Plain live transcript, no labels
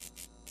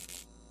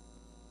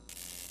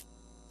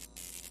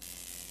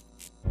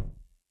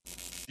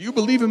Do you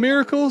believe in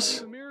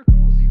miracles?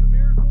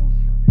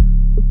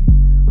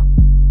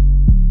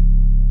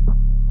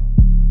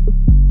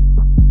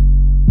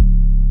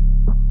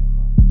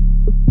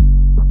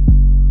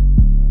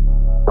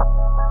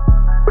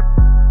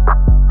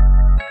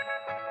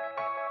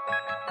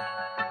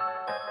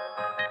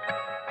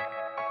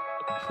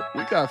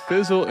 We got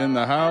Fizzle in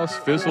the house.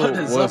 Fizzle,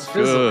 what's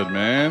good,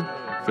 man?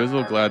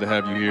 Fizzle, glad to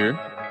have you here.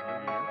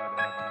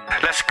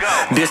 Let's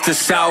go. This the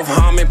South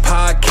Harmon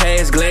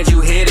Podcast. Glad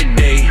you here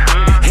today.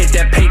 Hit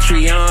that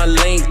Patreon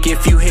link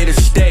if you here to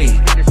stay.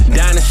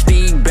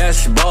 Dynasty,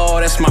 best ball,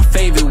 that's my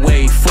favorite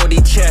way.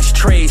 40 chess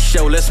trade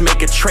show, let's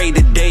make a trade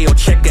today or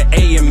check a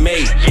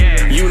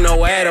AMA. You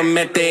know Adam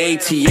at the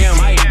ATM.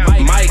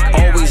 Mike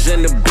always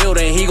in the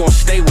building, he gon'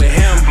 stay with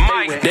him.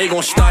 They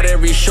gon' start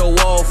every show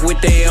off with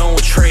their own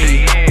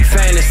trade.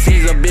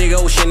 Fantasies a big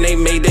ocean, they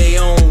made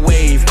their own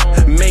wave.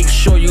 Make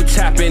sure you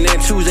tapping in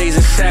Tuesdays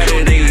and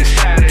Saturdays.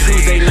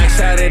 Tuesday night,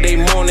 Saturday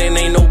morning,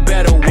 ain't no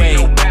better way.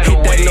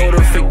 Hit that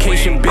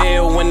notification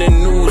bell when the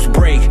news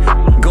break.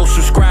 Go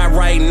subscribe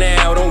right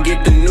now, don't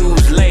get the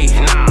news late.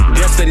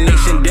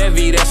 Destination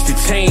Devi, that's the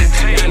team.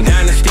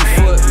 Dynasty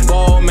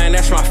football, man,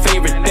 that's my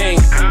favorite thing.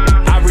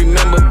 I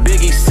remember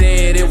Biggie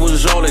said it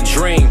was all a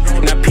dream.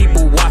 Now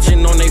people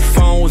watching on their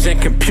phones and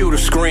computer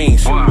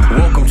screens.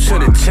 Welcome to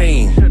the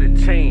team.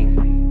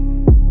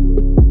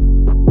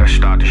 Let's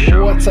start the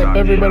show. What's up,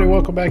 everybody?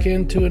 Welcome back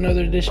into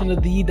another edition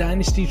of the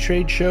Dynasty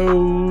Trade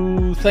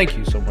Show. Thank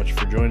you so much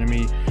for joining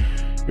me.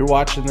 You're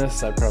watching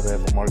this. I probably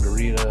have a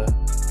margarita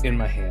in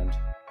my hand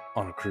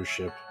on a cruise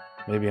ship,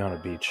 maybe on a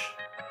beach,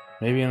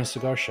 maybe in a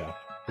cigar shop.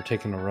 We're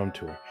taking a room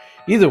tour.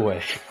 Either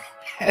way,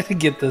 I had to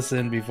get this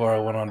in before I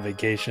went on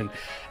vacation.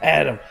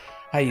 Adam,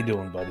 how you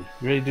doing, buddy?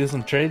 You ready to do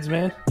some trades,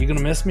 man? You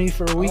gonna miss me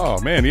for a week? Oh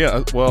man,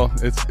 yeah. Well,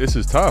 this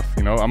is tough.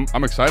 You know,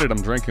 I'm excited.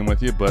 I'm drinking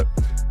with you, but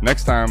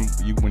next time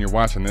when you're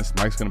watching this,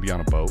 Mike's gonna be on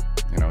a boat.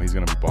 You know, he's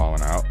gonna be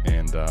balling out,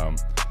 and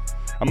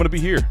I'm gonna be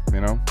here.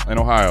 You know, in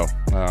Ohio.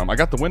 I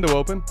got the window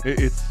open.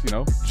 It's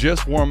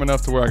just warm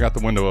enough to where I got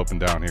the window open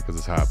down here because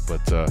it's hot,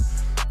 but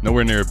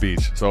nowhere near a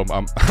beach. So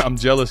I'm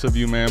jealous of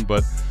you, man.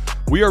 But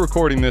we are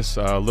recording this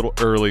a little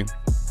early,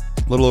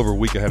 a little over a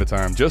week ahead of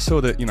time, just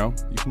so that you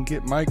can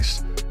get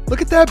Mike's.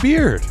 Look at that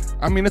beard.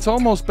 I mean, it's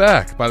almost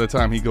back by the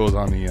time he goes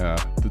on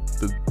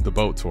the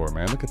boat tour,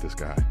 man. Look at this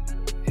guy.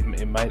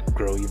 It might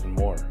grow even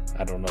more.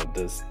 I don't know.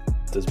 Does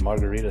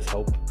margaritas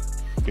help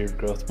beard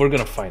growth? We're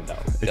gonna find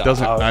out. It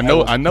doesn't. I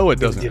know it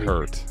doesn't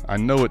hurt. I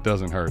know it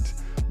doesn't hurt.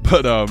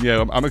 But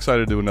yeah, I'm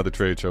excited to do another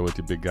trade show with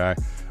you, big guy.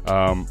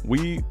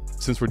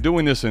 Since we're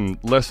doing this in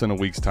less than a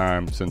week's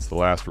time since the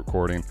last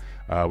recording,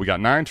 we got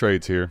 9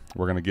 trades here.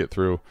 We're gonna get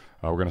through.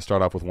 We're going to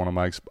start off with one of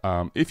Mike's.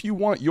 If you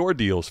want your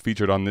deals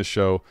featured on this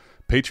show,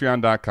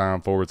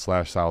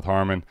 patreon.com/South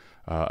Harmon.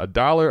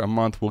 $1 a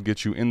month will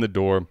get you in the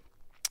door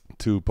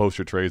to post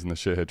your trades in the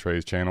Shithead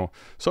Trades channel.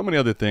 So many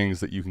other things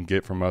that you can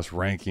get from us,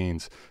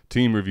 rankings,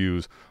 team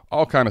reviews,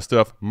 all kind of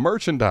stuff.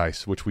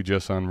 Merchandise, which we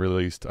just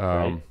unreleased.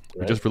 Right.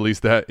 We just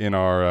released that in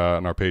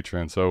our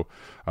Patreon. So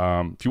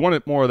if you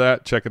wanted more of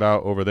that, check it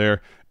out over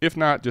there. If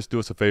not, just do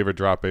us a favor,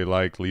 drop a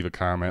like, leave a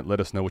comment.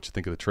 Let us know what you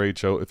think of the trade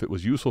show, if it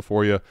was useful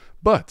for you.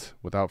 But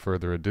without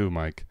further ado,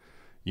 Mike,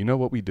 you know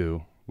what we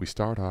do. We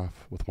start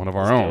off with one of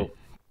our own.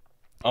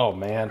 Oh,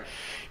 man.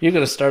 You're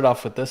going to start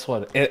off with this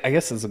one. I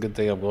guess it's a good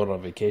thing I'm going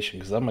on vacation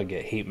because I'm going to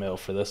get hate mail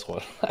for this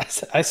one.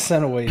 I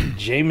sent away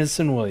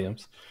Jameson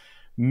Williams,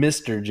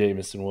 Mr.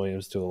 Jameson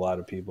Williams, to a lot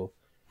of people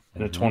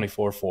in a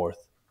 24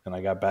 fourth. And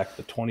I got back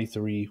the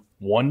 23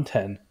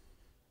 110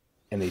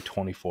 and a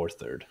 24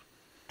 third.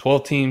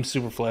 12 team,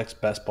 Superflex,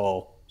 best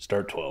ball,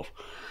 start 12.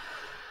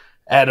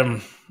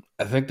 Adam,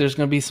 I think there's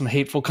going to be some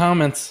hateful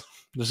comments.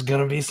 There's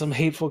going to be some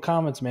hateful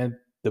comments, man.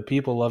 The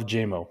people love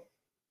JMO.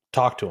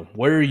 Talk to him.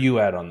 Where are you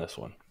at on this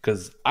one?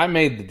 Because I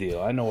made the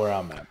deal. I know where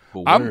I'm at.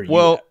 But where are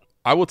you at?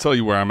 I will tell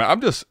you where I'm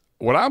at.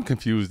 What I'm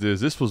confused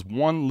is this was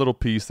one little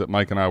piece that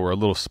Mike and I were a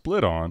little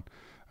split on.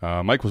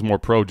 Mike was more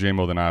pro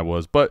JMO than I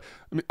was, but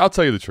I'll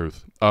tell you the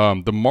truth.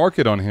 The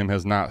market on him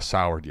has not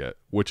soured yet,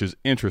 which is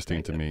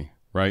interesting to me,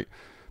 right?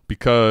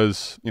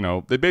 Because,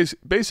 they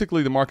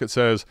basically the market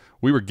says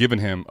we were giving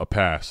him a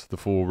pass the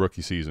full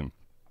rookie season.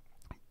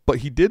 But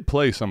he did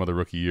play some of the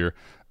rookie year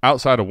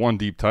outside of one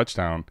deep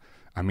touchdown.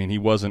 I mean, he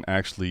wasn't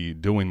actually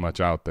doing much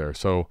out there.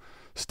 So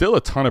still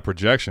a ton of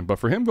projection. But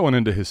for him going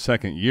into his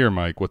second year,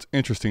 Mike, what's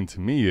interesting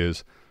to me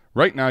is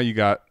right now you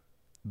got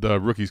the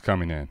rookies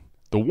coming in.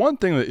 The one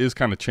thing that is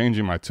kind of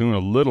changing my tune a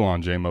little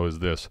on JMO is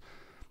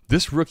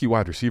this rookie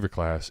wide receiver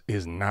class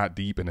is not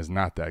deep and is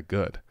not that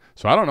good.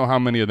 So I don't know how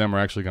many of them are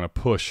actually going to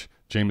push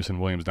Jameson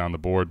Williams down the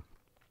board,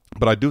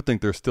 but I do think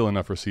there's still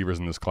enough receivers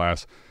in this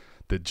class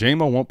that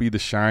JMO won't be the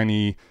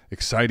shiny,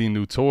 exciting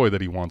new toy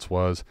that he once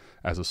was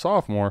as a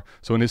sophomore.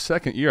 So in his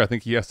second year, I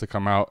think he has to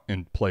come out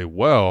and play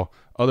well.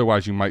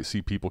 Otherwise, you might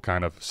see people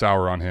kind of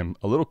sour on him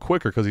a little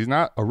quicker because he's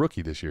not a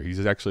rookie this year.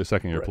 He's actually a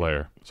second-year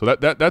player. So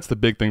that's the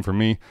big thing for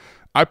me.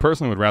 I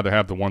personally would rather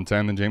have the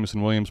 110 than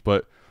Jameson Williams,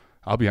 but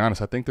I'll be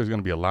honest, I think there's going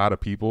to be a lot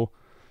of people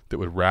that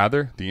would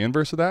rather, the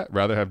inverse of that,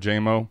 rather have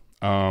JMO.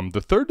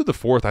 The third to the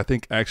fourth, I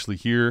think actually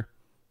here,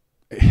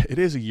 it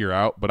is a year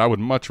out, but I would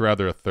much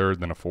rather a third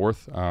than a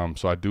fourth.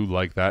 So I do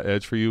like that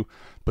edge for you.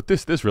 But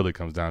this really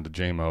comes down to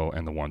J-Mo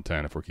and the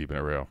 110 if we're keeping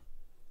it real.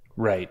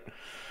 Right.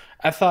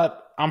 I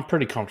thought I'm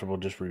pretty comfortable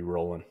just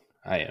re-rolling.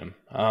 I am.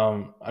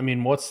 I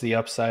mean, what's the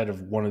upside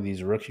of one of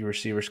these rookie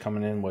receivers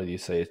coming in? Whether you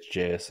say it's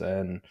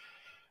JSN,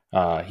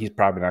 he's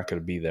probably not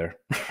going to be there,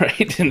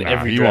 right? In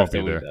every draft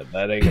won't be there.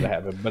 That ain't going to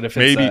happen. But if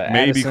maybe it's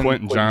Addison,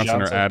 Quentin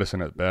Johnson or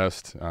Addison at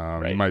best,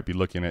 right. You might be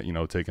looking at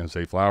taking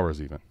Zay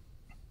Flowers even.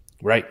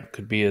 Right,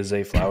 could be a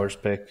Zay Flowers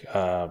pick.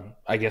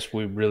 I guess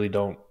we really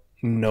don't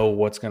know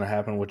what's going to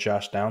happen with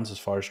Josh Downs as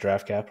far as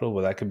draft capital,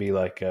 but that could be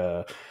like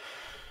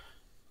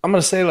I'm going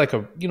to say like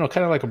a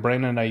kind of like a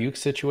Brandon Ayuk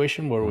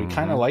situation where we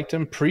kind of liked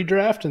him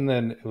pre-draft, and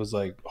then it was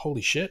like,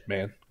 holy shit,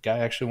 man, guy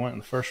actually went in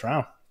the first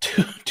round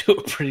to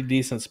a pretty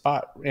decent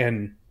spot,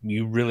 and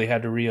you really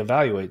had to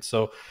reevaluate.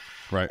 So,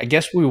 right, I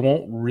guess we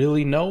won't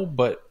really know,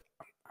 but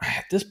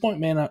at this point,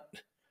 man,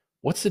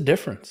 what's the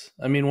difference?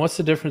 I mean, what's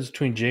the difference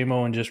between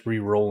J-Mo and just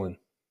re-rolling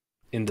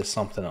into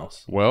something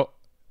else? Well,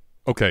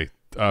 okay,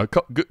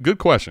 good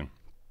question.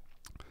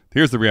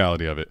 Here's the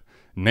reality of it: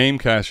 name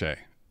cachet.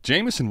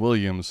 Jameson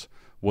Williams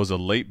was a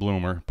late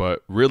bloomer,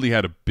 but really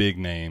had a big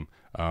name,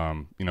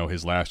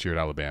 his last year at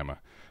Alabama.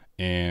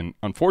 And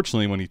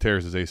unfortunately, when he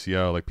tears his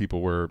ACL, like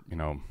people were,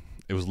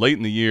 it was late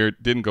in the year,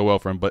 didn't go well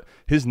for him, but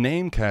his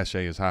name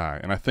cachet is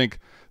high. And I think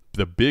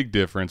the big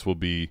difference will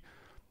be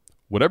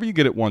whatever you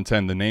get at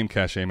 110, the name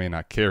cachet may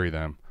not carry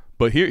them.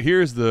 But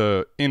here's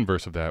the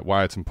inverse of that,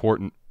 why it's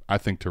important, I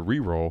think, to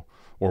re-roll,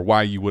 or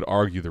why you would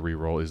argue the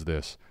re-roll is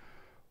this.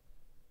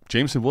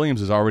 Jameson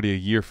Williams is already a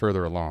year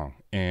further along,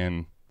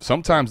 and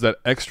sometimes that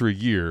extra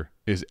year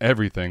is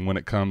everything when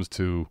it comes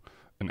to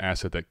an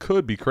asset that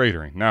could be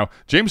cratering. Now,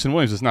 Jameson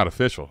Williams is not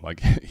official. Like,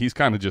 he's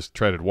kind of just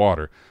treaded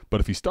water. But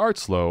if he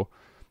starts slow,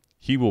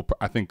 he will,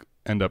 I think,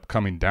 end up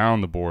coming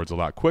down the boards a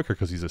lot quicker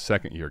because he's a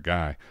second-year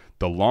guy.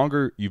 The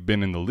longer you've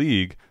been in the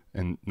league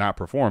and not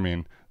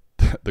performing,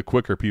 the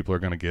quicker people are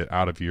going to get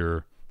out of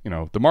your,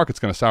 the market's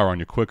going to sour on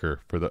you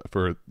quicker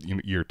for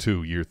year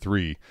 2, year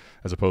 3,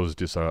 as opposed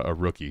to just a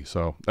rookie.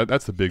 So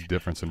that's the big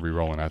difference in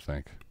re-rolling, I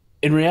think.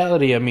 In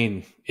reality, I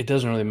mean, it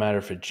doesn't really matter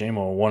if it's J-Mo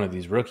or one of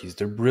these rookies.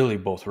 They're really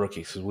both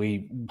rookies because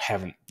we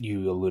haven't,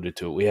 you alluded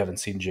to it, we haven't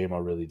seen J-Mo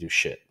really do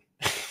shit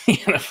in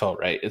the NFL,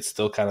 right? It's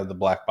still kind of the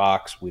black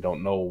box. We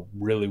don't know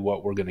really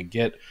what we're going to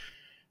get.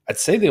 I'd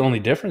say the only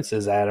difference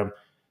is, Adam,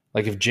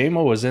 like if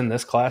J-Mo was in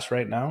this class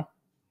right now,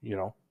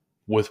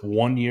 with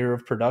 1 year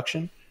of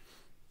production,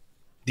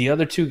 the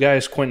other two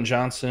guys, Quentin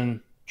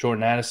Johnson,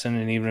 Jordan Addison,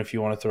 and even if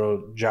you want to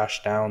throw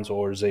Josh Downs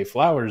or Zay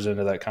Flowers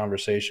into that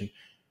conversation,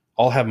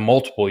 all have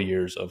multiple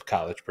years of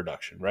college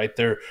production, right?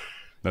 Their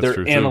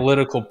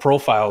analytical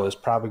profile is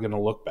probably going to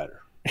look better.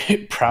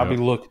 It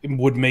probably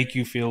would make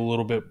you feel a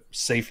little bit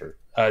safer.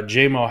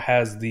 J-Mo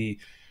has the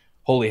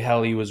holy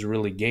hell, he was a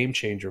really game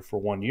changer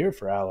for 1 year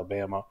for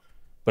Alabama,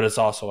 but it's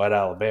also at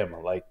Alabama.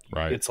 Like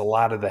It's a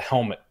lot of the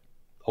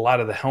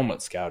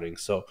helmet scouting.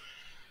 So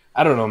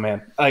I don't know,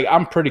 man. Like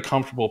I'm pretty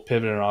comfortable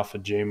pivoting off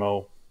of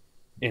J-Mo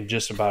in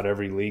just about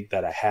every league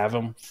that I have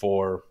him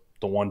for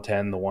the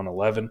 110, the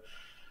 111.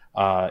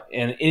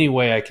 And any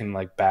way I can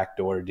like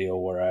backdoor a deal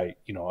where I,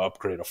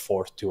 upgrade a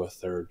fourth to a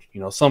third,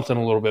 something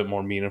a little bit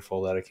more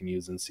meaningful that I can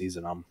use in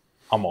season,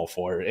 I'm all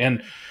for it.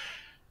 And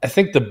I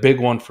think the big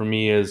one for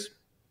me is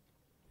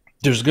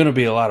there's going to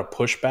be a lot of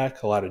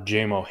pushback, a lot of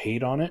J-Mo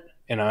hate on it.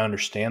 And I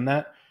understand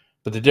that,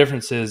 but the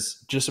difference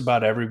is just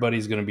about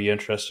everybody's going to be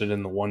interested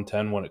in the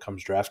 110 when it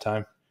comes draft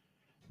time.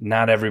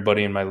 Not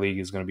everybody in my league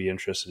is going to be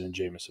interested in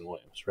Jameson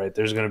Williams, right?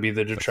 There's going to be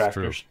the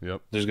detractors.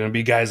 Yep. There's going to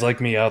be guys like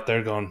me out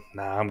there going,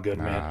 nah, I'm good,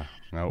 man.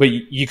 Nope. But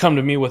you come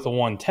to me with a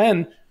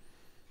 110,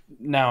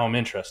 now I'm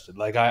interested.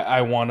 Like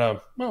I want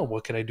to,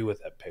 what could I do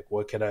with that pick?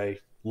 What could I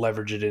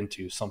leverage it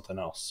into? Something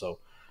else. So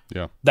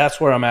yeah, that's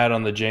where I'm at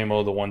on the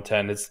J-Mo, the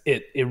 110.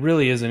 It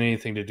really isn't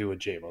anything to do with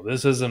J-Mo.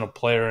 This isn't a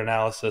player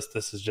analysis.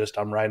 This is just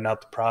I'm riding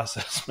out the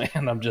process,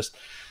 man. I'm just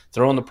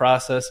throwing the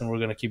process, and we're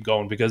going to keep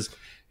going because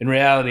in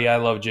reality, I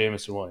love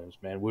Jameson Williams,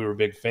 man. We were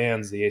big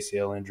fans. The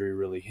ACL injury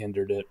really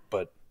hindered it,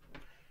 but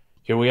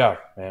here we are,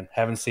 man.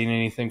 Haven't seen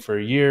anything for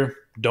a year.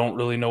 Don't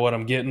really know what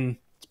I'm getting.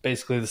 It's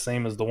basically the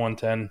same as the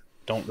 110.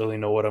 Don't really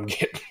know what I'm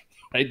getting.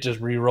 Right?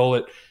 Just re-roll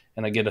it,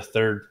 and I get a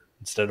third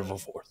instead of a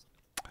fourth.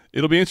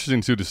 It'll be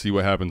interesting, too, to see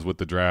what happens with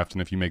the draft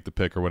and if you make the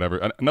pick or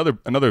whatever.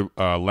 Another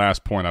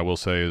last point I will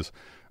say is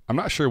I'm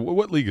not sure.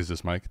 What league is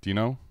this, Mike? Do you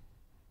know?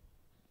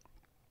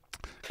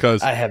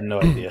 Because I have no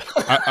idea.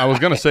 I was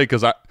going to say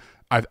because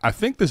I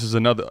think this is a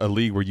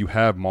league where you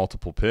have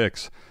multiple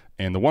picks.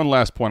 And the one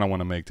last point I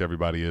want to make to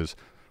everybody is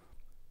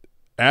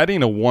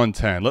adding a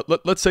 110.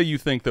 Let's say you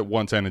think that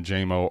 110 and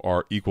J-Mo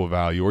are equal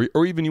value,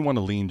 or even you want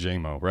to lean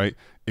J-Mo, right?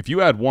 If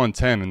you add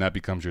 110 and that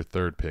becomes your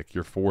third pick,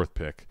 your fourth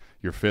pick,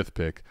 your fifth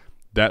pick,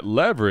 that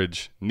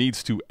leverage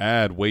needs to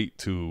add weight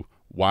to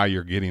why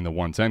you're getting the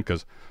 110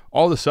 because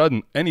all of a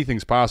sudden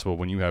anything's possible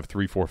when you have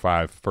 3, 4,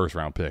 5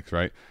 first-round picks,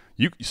 right?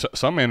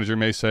 Some manager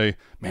may say,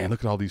 man,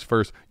 look at all these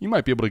firsts. You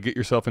might be able to get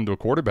yourself into a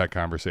quarterback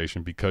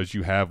conversation because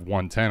you have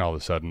 110 all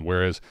of a sudden,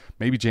 whereas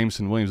maybe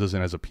Jameson Williams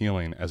isn't as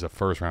appealing as a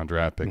first-round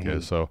draft pick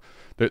is. So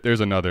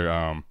there's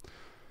another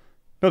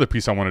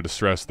piece I wanted to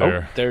stress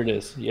there. Oh, there it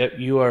is. Yep,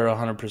 you are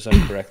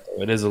 100% correct.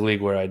 It is a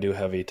league where I do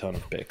have a ton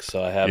of picks.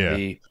 So I have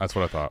that's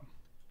what I thought.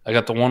 I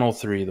got the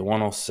 103, the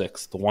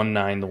 106, the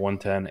 19, the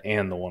 110,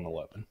 and the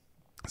 111.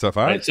 Is that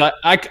five? Right, so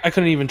I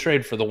couldn't even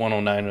trade for the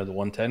 109 or the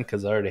 110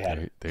 because I already had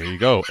it. There you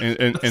go.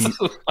 And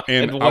the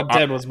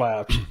 110 was my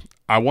option.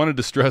 I wanted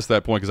to stress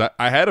that point because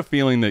I had a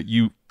feeling that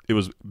it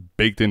was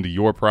baked into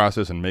your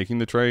process in making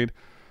the trade.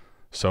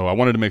 So I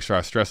wanted to make sure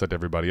I stressed that to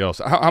everybody else.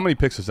 How many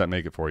picks does that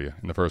make it for you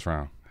in the first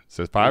round? It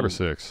says 5 or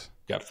 6?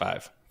 Got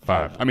 5.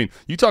 5. I mean,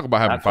 you talk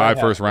about having 5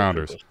 first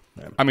rounders.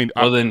 Yeah. I mean,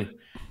 then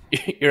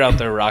you're out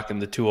there rocking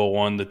the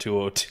 201, the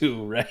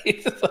 202, right?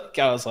 Like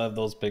I also have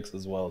those picks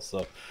as well.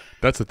 So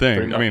that's the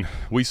thing. I mean,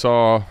 we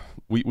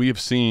have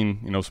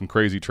seen, some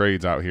crazy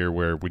trades out here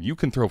where when you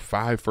can throw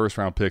 5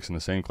 first-round picks in the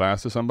same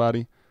class to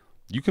somebody,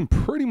 you can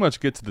pretty much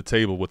get to the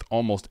table with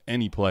almost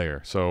any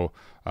player. So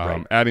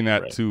adding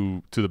that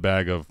to the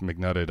bag of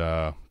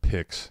McNutted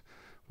picks,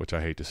 which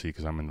I hate to see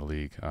because I'm in the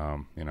league,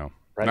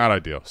 not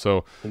ideal.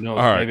 So who knows?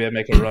 All right. Maybe I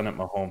make a run at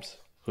Mahomes.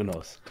 Who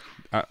knows?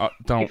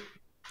 Don't.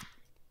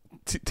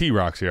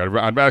 T-Rock's here.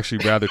 I'd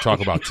actually rather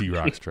talk about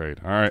T-Rock's trade.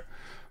 All right.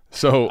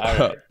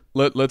 So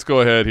let's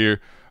go ahead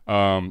here.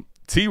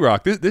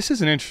 T-Rock, this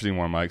is an interesting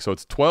one, Mike. So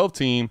it's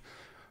 12-team.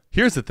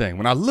 Here's the thing.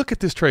 When I look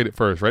at this trade at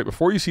first, right,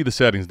 before you see the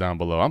settings down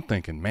below, I'm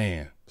thinking,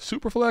 man,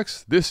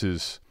 Superflex, this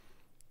is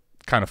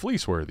kind of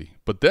fleece-worthy.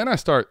 But then I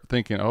start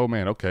thinking, oh,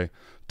 man, okay,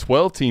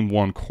 12-team,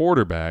 1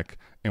 quarterback,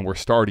 and we're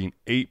starting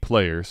 8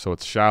 players, so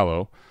it's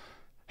shallow.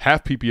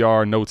 Half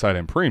PPR, no tight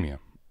end premium.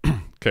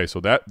 Okay,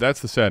 so that's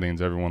the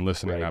settings, everyone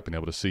listening not being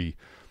able to see.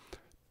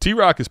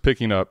 T-Rock is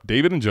picking up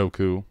David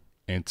Njoku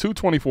and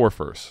 224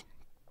 first.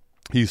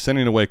 He's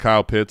sending away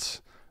Kyle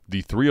Pitts,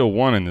 the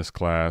 301 in this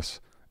class,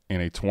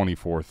 and a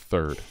 24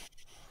 third.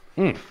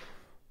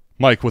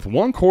 Mike, with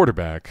 1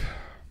 quarterback,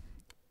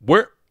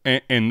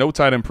 and no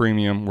tight end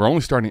premium, we're only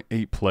starting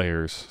 8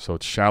 players, so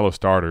it's shallow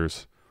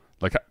starters.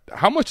 Like,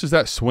 how much does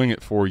that swing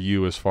it for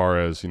you as far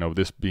as,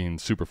 this being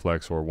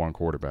Superflex or 1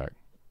 quarterback?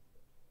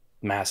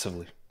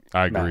 Massively.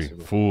 I agree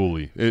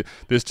fully.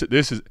 This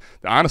is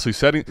honestly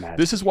setting.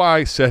 This is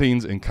why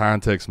settings and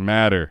context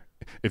matter.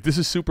 If this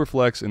is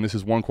Superflex and this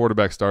is 1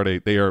 quarterback start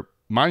 8, they are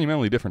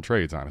monumentally different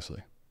trades.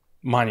 Honestly,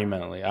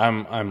 monumentally.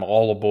 I'm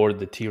all aboard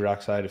the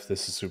T-Rock side. If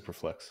this is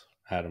Superflex,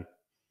 Adam,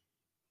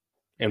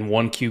 and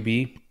 1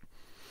 QB,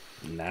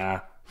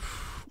 nah.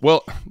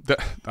 Well,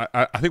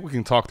 I think we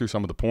can talk through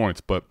some of the points,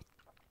 but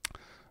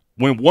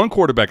when 1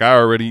 quarterback, I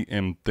already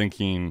am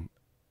thinking,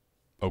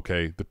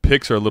 okay, the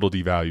picks are a little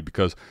devalued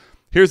because.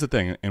 Here's the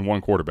thing in 1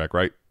 quarterback,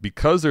 right?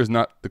 Because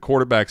the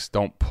quarterbacks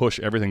don't push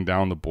everything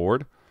down the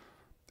board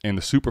and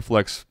the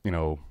Superflex,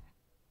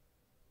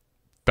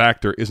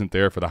 factor isn't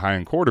there for the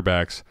high-end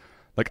quarterbacks,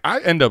 like I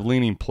end up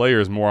leaning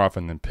players more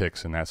often than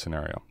picks in that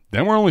scenario.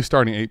 Then we're only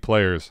starting 8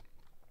 players.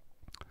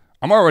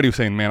 I'm already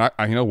saying, man,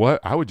 I you know what?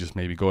 I would just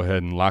maybe go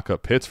ahead and lock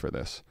up Pitts for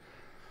this.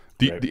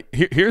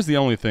 Here's the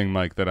only thing,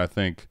 Mike, that I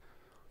think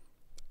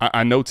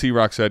I know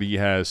T-Rock said he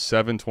has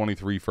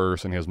 723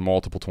 first and he has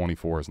multiple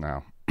 24s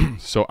now.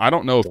 So I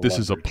don't know if this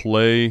is a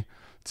play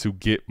to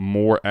get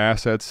more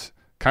assets,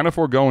 kind of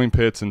foregoing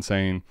Pitts and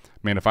saying,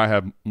 man, if I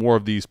have more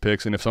of these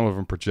picks and if some of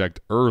them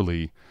project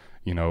early,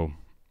 you're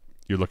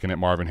looking at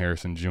Marvin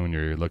Harrison Jr.,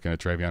 you're looking at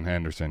Travion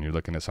Henderson, you're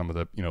looking at some of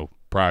the,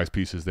 prize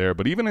pieces there.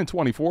 But even in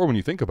 24, when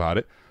you think about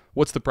it,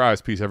 what's the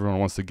prize piece everyone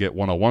wants to get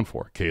 101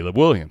 for? Caleb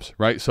Williams,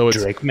 right? So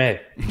it's Drake May.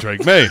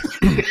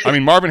 I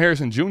mean, Marvin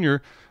Harrison Jr.,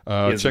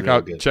 check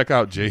out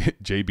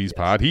JB's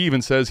pod. He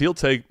even says he'll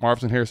take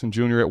Marvin Harrison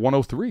Jr. at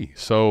 103.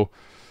 So,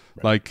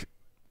 like,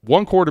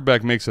 1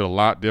 quarterback makes it a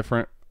lot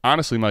different.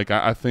 Honestly, Mike,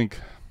 I think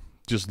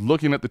just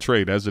looking at the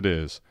trade as it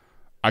is,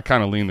 I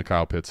kind of lean the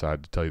Kyle Pitts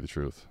side, to tell you the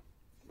truth.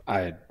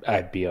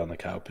 I'd be on the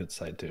Kyle Pitts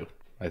side too.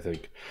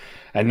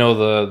 I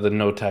know the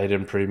no tight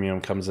end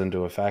premium comes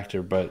into a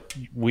factor, but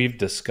we've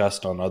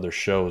discussed on other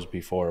shows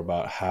before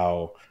about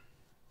how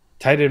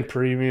tight end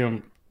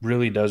premium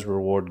really does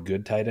reward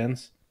good tight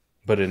ends.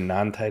 But in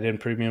non-tight end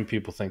premium,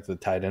 people think the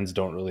tight ends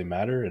don't really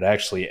matter. It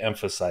actually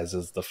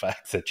emphasizes the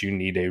fact that you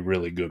need a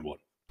really good one.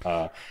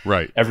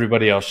 Right.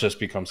 Everybody else just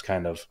becomes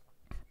kind of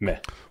meh.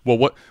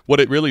 Well, what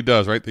it really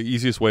does, right? The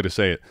easiest way to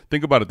say it,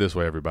 think about it this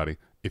way, everybody.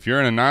 If you're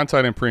in a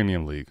non-tight end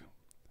premium league,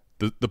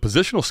 the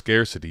positional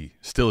scarcity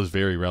still is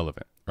very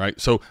relevant, right?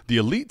 So the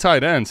elite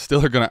tight ends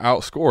still are going to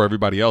outscore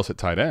everybody else at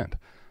tight end.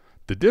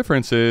 The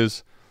difference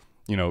is,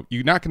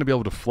 you're not going to be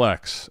able to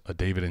flex a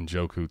David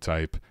Njoku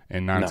type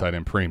and non-tight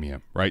end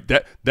premium, right?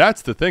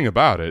 That's the thing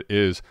about it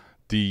is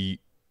the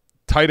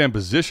tight end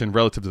position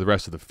relative to the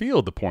rest of the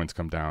field, the points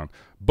come down,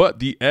 but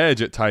the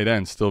edge at tight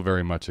end still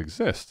very much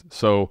exists.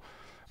 So,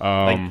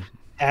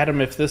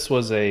 Adam, if this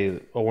was a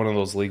one of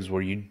those leagues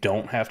where you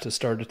don't have to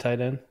start a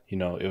tight end,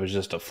 it was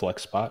just a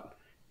flex spot,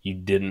 you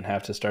didn't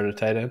have to start a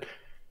tight end,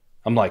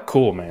 I'm like,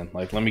 cool, man.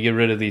 Like, let me get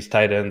rid of these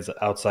tight ends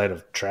outside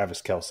of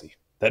Travis Kelce.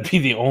 That'd be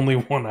the only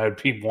one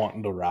I'd be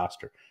wanting to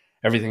roster.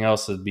 Everything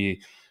else would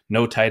be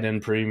no tight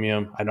end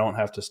premium. I don't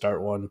have to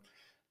start one.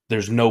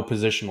 There's no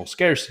positional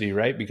scarcity,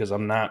 right? Because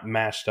I'm not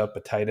matched up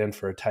a tight end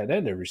for a tight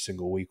end every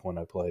single week when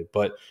I play.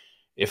 But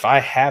if I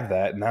have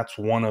that, and that's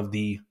one of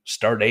the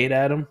start 8,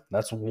 Adam,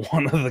 that's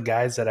one of the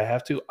guys that I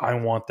have to, I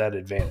want that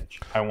advantage.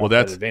 I want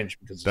that advantage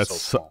because it's so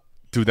small.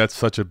 Dude, that's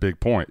such a big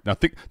point. Now,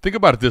 think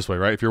about it this way,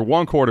 right? If you're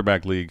one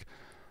quarterback league,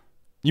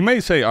 you may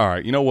say, all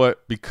right, you know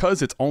what?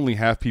 Because it's only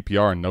half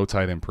PPR and no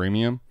tight end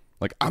premium,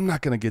 like I'm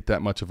not going to get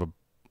that much of a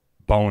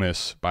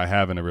bonus by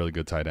having a really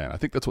good tight end. I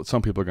think that's what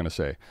some people are going to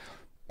say.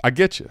 I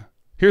get you.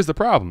 Here's the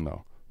problem,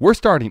 though. We're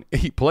starting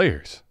 8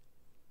 players.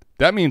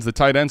 That means the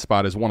tight end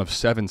spot is one of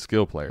 7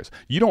 skill players.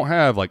 You don't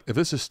have, like, if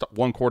this is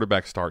one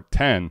quarterback start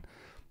 10,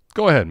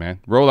 go ahead,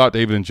 man. Roll out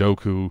David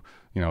Njoku,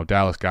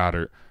 Dallas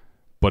Goedert.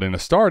 But in a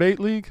start 8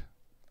 league,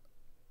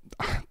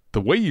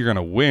 the way you're going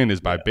to win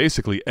is by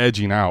basically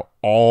edging out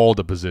all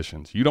the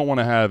positions. You don't want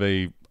to have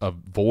a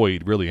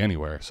void really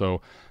anywhere.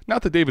 So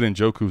not that David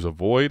Njoku's a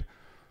void,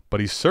 but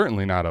he's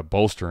certainly not a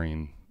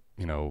bolstering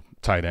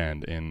tight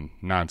end in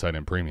non-tight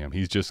end premium.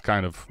 He's just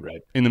kind of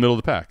in the middle of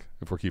the pack,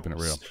 if we're keeping it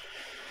real.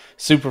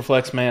 Super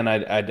flex, man,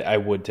 I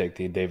would take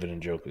the David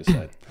Njoku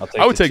side.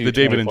 I would take the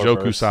David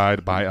Njoku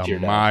side by a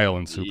mile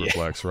in super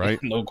flex, right?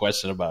 No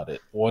question about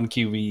it. 1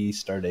 QB,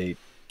 start 8.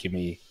 Give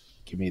me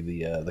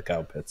the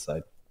Kyle Pitts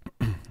side.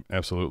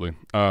 Absolutely.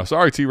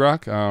 Sorry,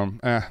 T-Rock. I'm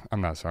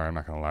not sorry. I'm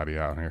not going to lie to you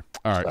out here.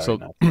 All right,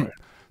 so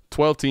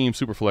 12-team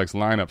super flex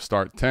lineup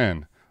start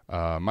 10.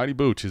 Mighty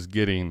Booch is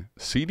getting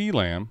CD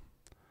Lamb,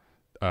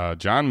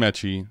 John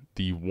Mechie,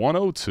 the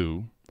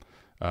 102,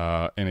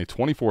 and a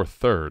 24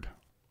 third,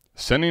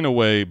 sending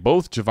away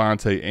both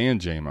Javonte and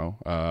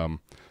JMO.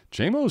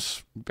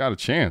 JMO's got a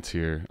chance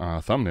here,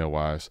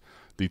 thumbnail-wise.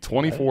 The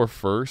 24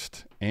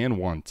 first and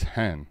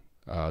 110.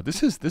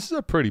 This is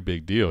a pretty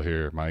big deal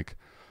here, Mike.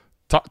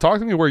 Talk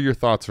to me where your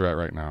thoughts are at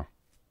right now.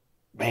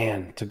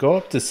 Man, to go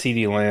up to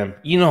CD Lamb,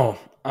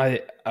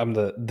 I'm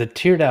the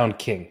tier down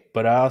king,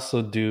 but I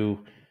also do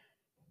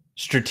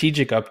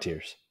strategic up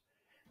tiers.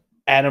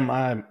 Adam,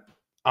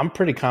 I'm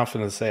pretty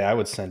confident to say I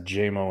would send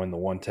JMO in the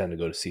 110 to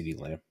go to CD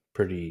Lamb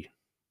pretty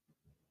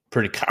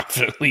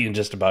confidently in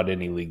just about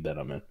any league that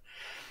I'm in.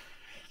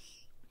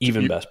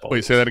 Even best ball.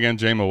 Wait, say that again.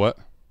 JMO what?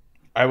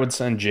 I would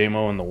send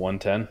JMO in the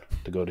 110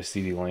 to go to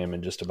CD Lamb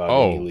in just about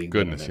any league.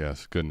 Goodness,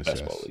 yes.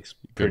 Best ball leagues.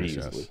 Pretty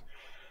easily.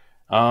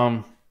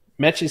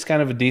 Mechie's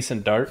kind of a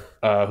decent dart.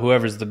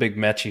 Whoever's the big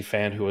Mechie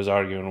fan who was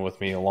arguing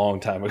with me a long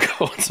time ago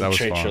on some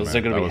trade shows, man.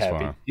 They're going to be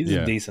happy. Fun. He's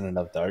a decent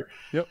enough dart.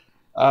 Yep.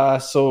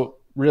 So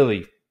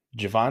really,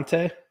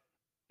 Javonte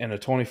and a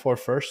 24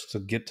 first to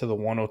get to the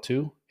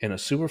 102 in a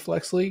super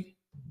flex league,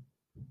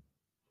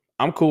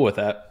 I'm cool with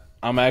that.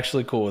 I'm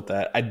actually cool with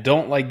that. I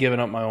don't like giving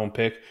up my own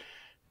pick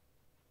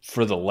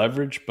for the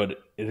leverage,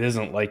 but it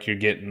isn't like you're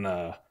getting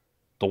the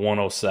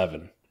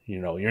 107.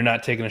 You're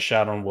not taking a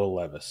shot on Will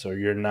Levis, or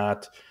you're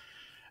not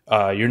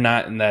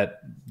in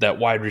that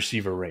wide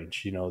receiver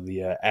range.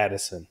 The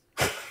Addison,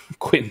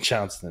 Quentin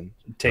Johnston,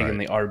 taking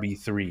the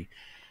RB3,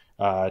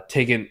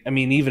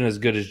 even as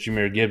good as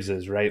Jahmyr Gibbs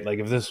is, right? Like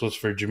if this was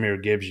for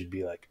Jahmyr Gibbs, you'd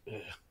be like,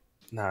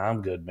 nah,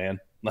 I'm good, man.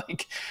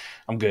 Like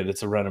I'm good.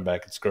 It's a running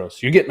back. It's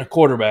gross. You're getting a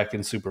quarterback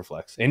in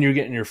Superflex, and you're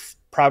getting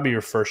probably your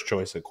first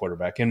choice at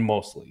quarterback in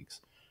most leagues.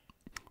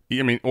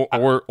 I mean,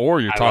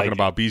 or you're talking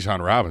about Bijan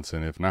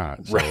Robinson, if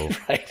not. So.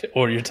 Right.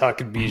 Or you're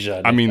talking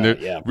Bijan. I mean,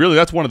 really,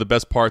 that's one of the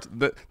best parts.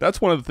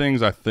 That's one of the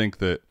things I think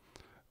that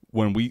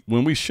when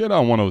we shit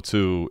on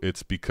 102,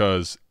 it's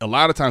because a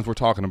lot of times we're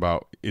talking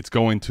about it's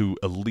going to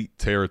elite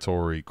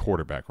territory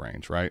quarterback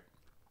range, right?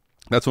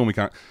 That's when we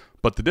kind of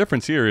 – but the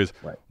difference here is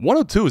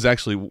 102 is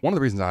actually – one of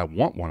the reasons I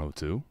want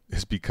 102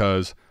 is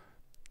because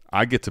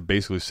I get to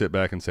basically sit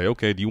back and say,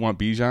 okay, do you want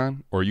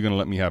Bijan, or are you going to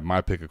let me have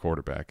my pick of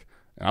quarterback?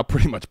 And I'll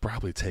pretty much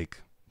probably take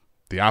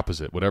the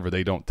opposite. Whatever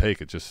they don't take,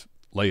 it just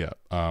layup,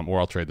 or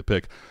I'll trade the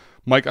pick.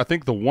 Mike, I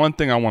think the one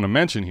thing I want to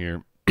mention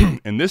here,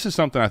 and this is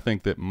something I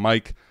think that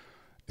Mike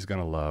is going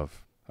to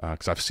love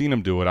because I've seen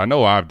him do it. I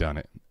know I've done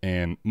it.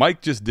 And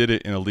Mike just did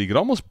it in a league. It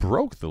almost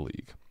broke the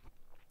league.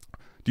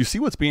 Do you see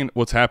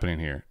what's happening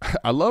here?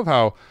 I love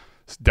how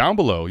down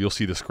below you'll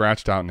see the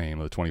scratched out name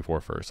of the 24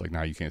 first. Like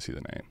now you can't see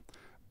the name.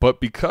 But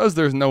because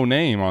there's no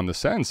name on the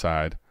send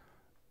side,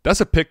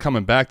 that's a pick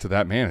coming back to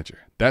that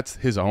manager. That's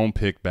his own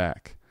pick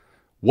back.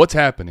 What's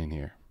happening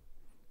here?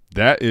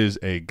 That is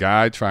a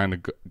guy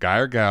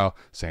or gal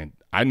saying,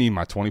 I need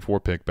my 24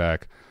 pick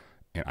back,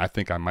 and I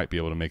think I might be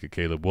able to make a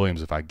Caleb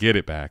Williams if I get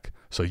it back.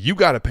 So you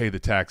got to pay the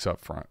tax up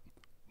front.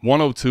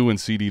 102 and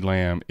CD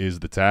Lamb is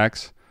the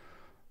tax.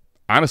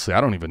 Honestly, I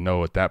don't even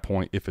know at that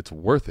point if it's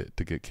worth it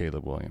to get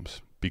Caleb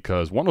Williams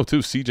because 102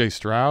 CJ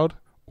Stroud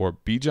or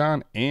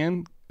Bijan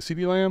and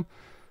CD Lamb,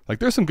 like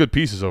there's some good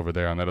pieces over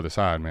there on that other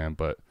side, man,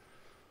 but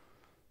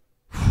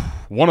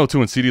 102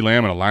 and CD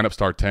Lamb and a lineup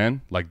start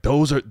 10, like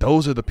those are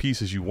the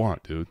pieces you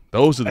want, dude.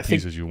 Those are the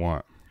pieces you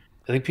want.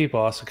 I think people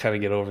also kind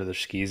of get over their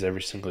skis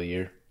every single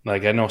year.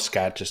 Like, I know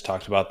Scott just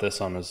talked about this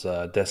on his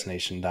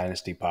Destination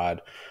Dynasty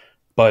pod,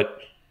 but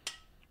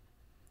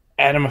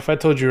Adam, if I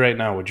told you right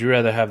now, would you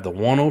rather have the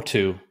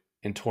 102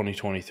 in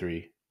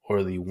 2023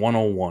 or the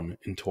 101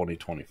 in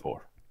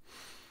 2024?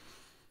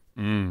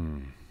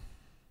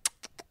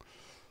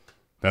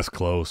 That's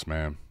close,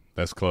 man.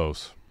 That's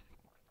close.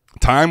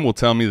 Time will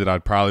tell me that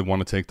I'd probably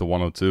want to take the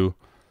 102.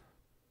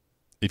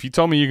 If you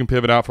tell me you can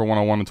pivot out for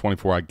 101 and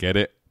 24, I get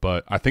it.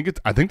 But I think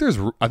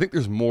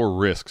there's more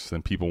risks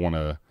than people want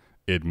to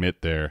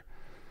admit there.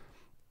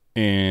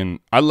 And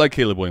I like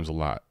Caleb Williams a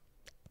lot.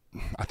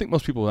 I think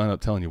most people end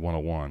up telling you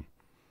 101.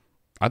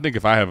 I think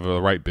if I have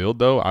the right build,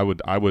 though, I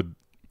would.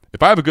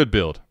 If I have a good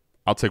build,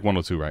 I'll take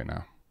 102 right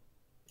now.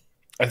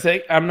 I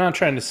think I'm not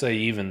trying to say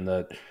even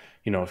that,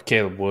 if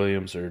Caleb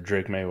Williams or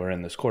Drake May were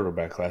in this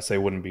quarterback class, they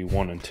wouldn't be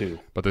 1 and 2.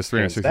 But there's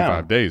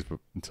 365 days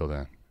until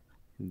then.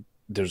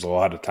 There's a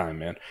lot of time,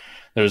 man.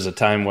 There was a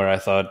time where I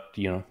thought,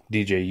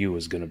 DJU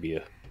was going to be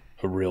a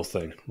real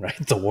thing, right?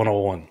 The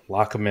 101,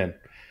 lock him in.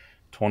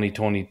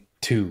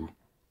 2022,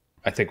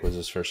 I think, was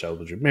his first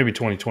eligible. Maybe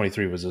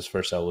 2023 was his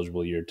first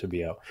eligible year to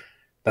be out.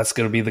 That's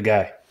going to be the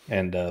guy.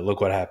 And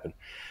look what happened.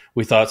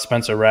 We thought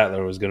Spencer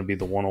Rattler was going to be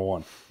the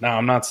 101. Now,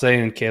 I'm not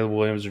saying Caleb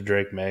Williams or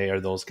Drake May are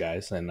those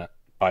guys, and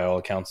by all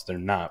accounts, they're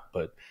not.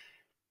 But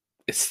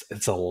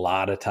it's a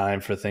lot of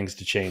time for things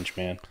to change,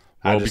 man.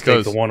 Well, I just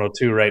take the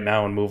 102 right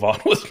now and move on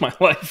with my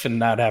life and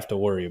not have to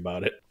worry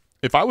about it.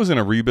 If I was in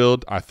a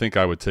rebuild, I think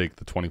I would take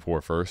the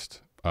 24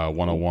 first,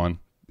 101.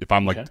 If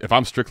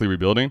I'm strictly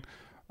rebuilding,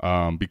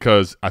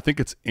 because I think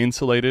it's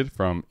insulated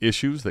from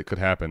issues that could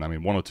happen. I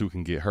mean, 102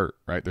 can get hurt,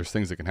 right? There's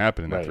things that can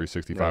happen in that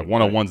 365.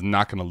 101's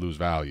not going to lose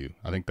value.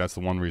 I think that's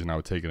the one reason I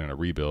would take it in a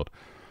rebuild.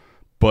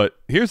 But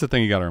here's the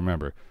thing you got to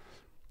remember.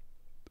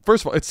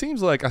 First of all, it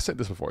seems like, I said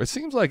this before, it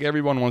seems like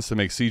everyone wants to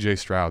make C.J.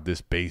 Stroud this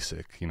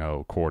basic,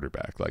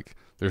 quarterback. Like,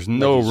 there's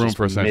no room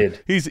for a sense.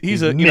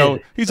 He's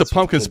a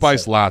pumpkin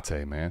spice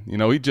latte, man.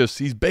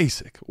 He's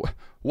basic.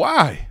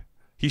 Why?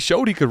 He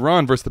showed he could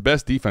run versus the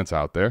best defense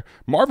out there.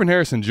 Marvin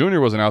Harrison Jr.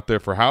 wasn't out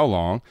there for how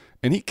long,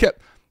 and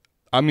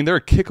they're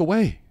a kick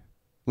away.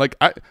 Like,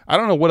 I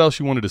don't know what else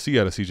you wanted to see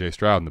out of C.J.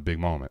 Stroud in the big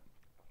moment.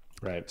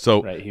 Right.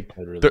 So he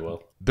played really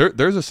well.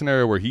 There's a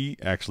scenario where he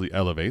actually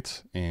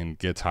elevates and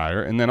gets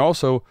higher. And then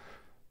also,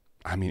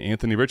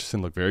 Anthony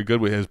Richardson looked very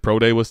good. His pro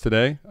day was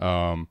today.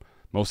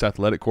 Most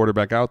athletic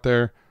quarterback out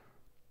there.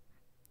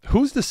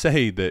 Who's to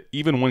say that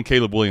even when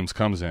Caleb Williams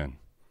comes in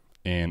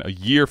a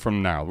year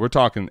from now, we're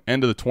talking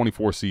end of the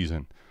 24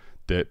 season,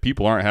 that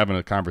people aren't having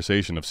a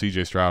conversation of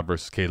C.J. Stroud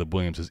versus Caleb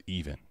Williams is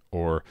even,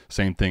 or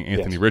same thing,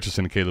 Anthony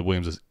Richardson and Caleb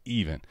Williams is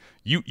even.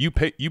 You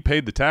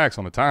paid the tax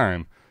on the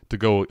time to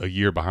go a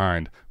year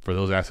behind for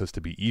those assets to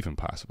be even,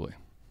 possibly.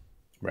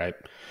 Right.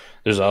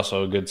 There's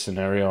also a good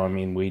scenario.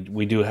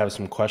 We do have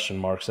some question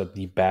marks at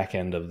the back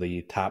end of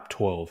the top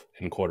 12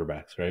 in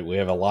quarterbacks, right? We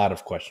have a lot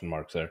of question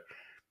marks there.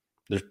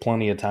 There's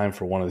plenty of time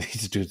for one of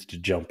these dudes to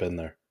jump in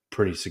there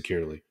pretty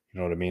securely. You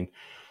know what I mean?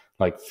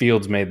 Like,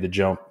 Fields made the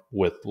jump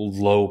with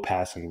low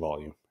passing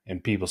volume,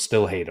 and people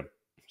still hate him.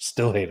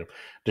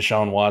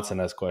 Deshaun Watson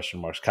has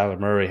question marks. Kyler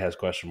Murray has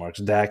question marks.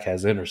 Dak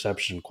has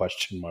interception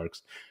question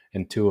marks.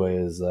 And Tua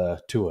is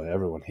Tua.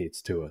 Everyone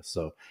hates Tua.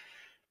 So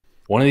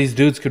one of these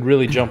dudes could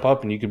really jump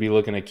up, and you could be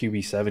looking at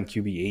QB7,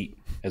 QB8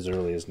 as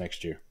early as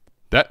next year.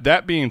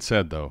 That being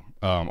said, though,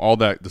 all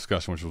that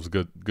discussion, which was a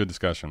good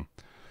discussion,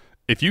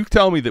 if you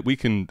tell me that we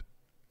can,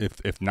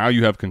 if now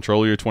you have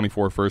control of your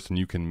 24 first and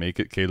you can make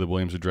it Caleb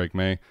Williams or Drake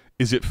May,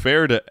 is it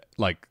fair to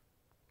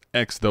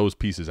X those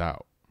pieces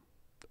out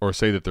or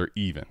say that they're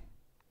even?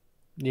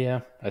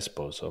 Yeah, I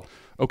suppose so.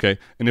 Okay,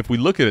 and if we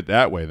look at it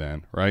that way,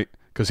 then right.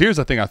 Because here's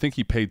the thing, I think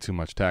he paid too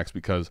much tax,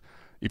 because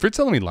if you're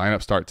telling me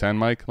lineup start 10,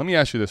 Mike, let me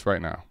ask you this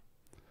right now.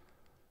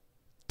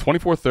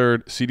 24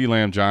 third, CeeDee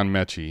Lamb, John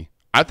Mechie.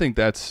 I think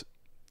that's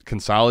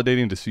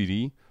consolidating to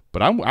CD,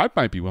 but I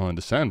might be willing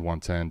to send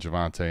 110,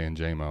 Javonte, and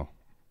J-Mo.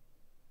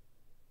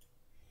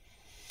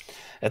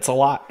 It's a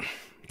lot.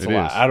 It's a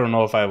lot. I don't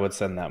know if I would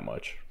send that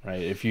much, right?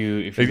 If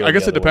you I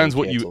guess it depends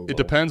what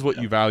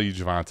you value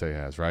Javonte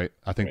as, right?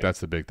 I think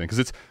that's the big thing,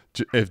 because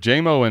if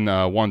J-Mo and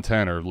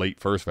 110 are late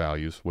first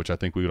values, which I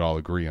think we would all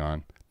agree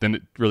on, then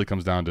it really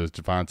comes down to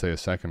Javonte a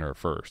second or a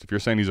first. If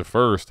you're saying he's a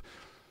first,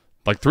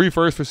 like 3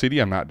 firsts for CD,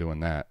 I'm not doing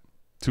that.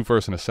 2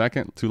 firsts and a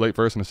second, 2 late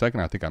firsts and a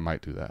second, I think I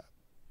might do that.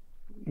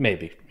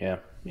 Maybe, yeah,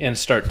 and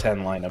start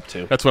 10 lineup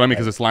too. That's what I mean,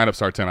 because it's lineup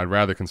start 10. I'd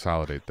rather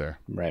consolidate there.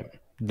 Right.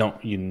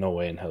 No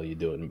way in hell you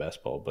do it in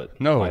basketball, but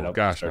no, lineup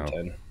gosh, start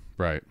no. 10.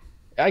 Right.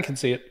 I can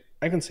see it.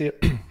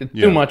 It's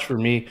too much for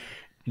me.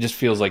 It just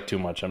feels like too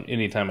much.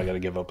 Anytime I got to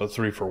give up a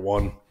 3 for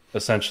 1,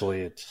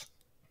 essentially, it's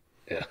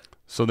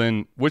So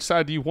then, which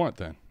side do you want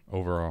then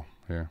overall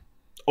here?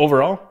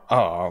 Overall,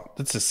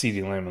 that's a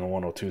CeeDee Lamb on the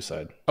 102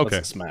 side. Okay,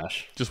 that's a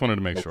smash. Just wanted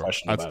to make no sure.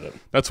 Question about it.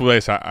 That's the way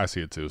I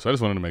see it too. So I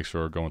just wanted to make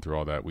sure, going through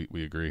all that,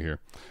 we agree here.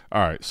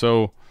 All right,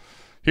 so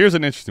here's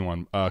an interesting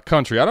one.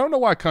 Country. I don't know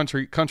why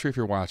Country. If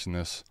you're watching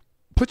this,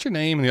 put your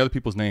name and the other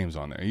people's names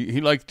on there.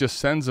 He just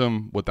sends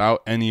them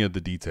without any of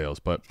the details.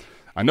 But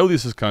I know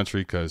this is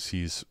country because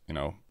he's,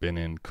 been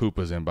in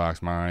Koopa's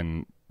inbox,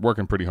 mine,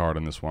 working pretty hard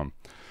on this one.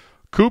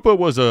 Koopa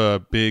was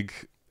a big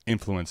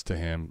influence to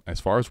him as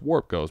far as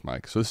warp goes,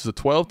 Mike. So this is a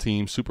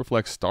 12-team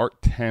Superflex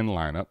start 10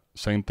 lineup.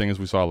 Same thing as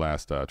we saw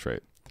last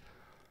trade.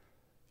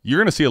 You're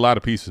going to see a lot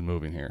of pieces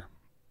moving here.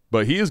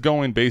 But he is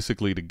going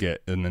basically to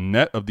get, in the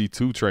net of the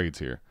two trades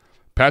here,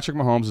 Patrick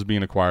Mahomes is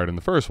being acquired in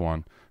the first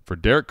one for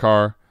Derek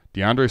Carr,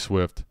 DeAndre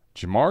Swift,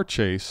 Jamar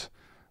Chase,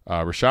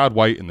 Rachaad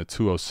White in the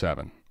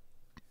 207.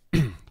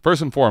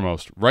 First and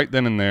foremost, right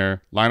then and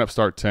there, lineup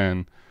start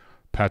 10,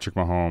 Patrick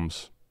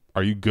Mahomes.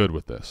 Are you good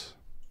with this?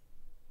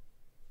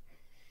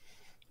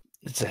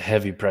 It's a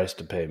heavy price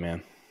to pay,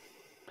 man.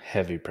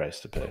 Heavy price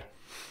to pay.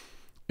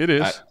 It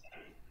is.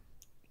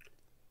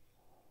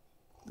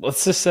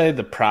 Let's just say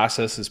the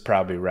process is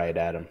probably right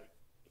at him.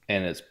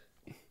 And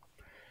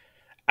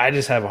I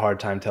just have a hard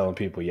time telling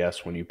people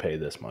yes when you pay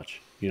this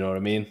much. You know what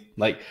I mean?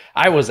 Like,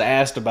 I was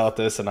asked about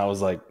this and I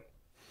was like,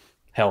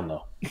 hell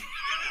no.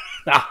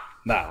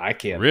 Nah, I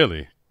can't.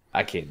 Really?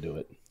 I can't do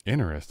it.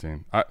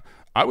 Interesting.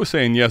 I was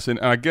saying yes, and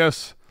I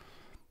guess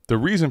the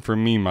reason for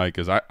me, Mike,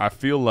 is I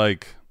feel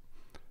like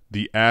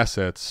the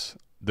assets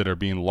that are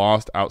being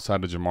lost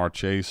outside of Jamar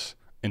Chase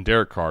and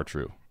Derek Carr,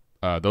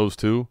 those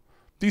two,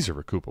 these are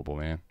recoupable,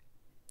 man.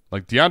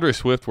 Like DeAndre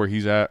Swift, where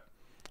he's at,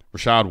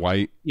 Rachaad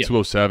White,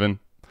 207,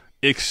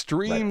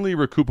 extremely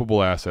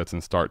recoupable assets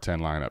in start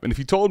 10 lineup. And if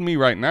you told me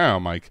right now,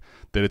 Mike,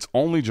 that it's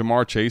only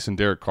Jamar Chase and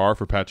Derek Carr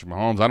for Patrick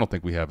Mahomes, I don't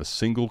think we have a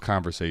single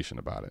conversation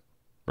about it,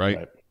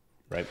 right?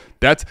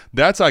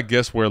 That's I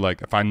guess where,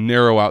 like, if I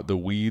narrow out the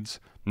weeds,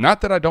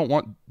 not that I don't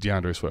want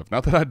DeAndre Swift,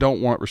 not that I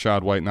don't want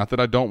Rachaad White, not that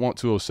I don't want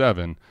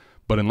 207,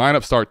 but in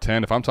lineup start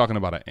 10, if I'm talking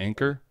about an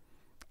anchor,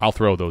 I'll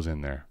throw those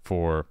in there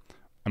for.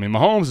 I mean,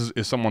 Mahomes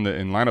is someone that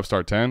in lineup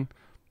start 10,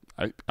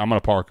 I'm going to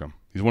park him.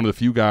 He's one of the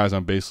few guys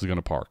I'm basically going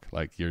to park.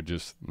 Like,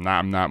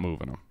 I'm not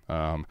moving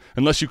him.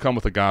 Unless you come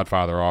with a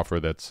Godfather offer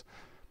that's,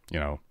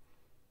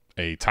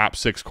 a top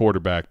 6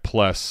 quarterback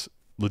plus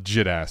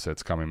legit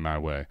assets coming my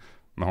way.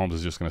 Mahomes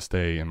is just going to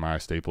stay in my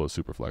staple of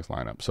Superflex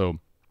lineup. So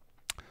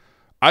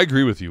I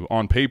agree with you.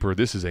 On paper,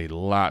 this is a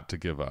lot to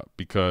give up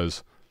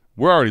because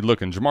we're already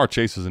looking. Jamar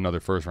Chase is another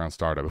first-round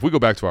startup. If we go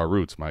back to our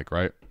roots, Mike,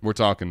 right, we're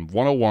talking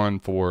 101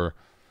 for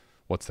 –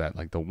 what's that,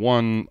 like the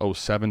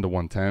 107 to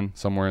 110,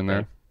 somewhere in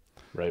there?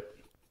 Right.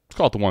 Let's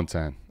call it the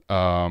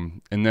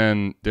 110. And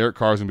then Derek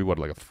Carr is going to be, what,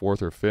 like a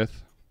 4th or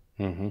 5th?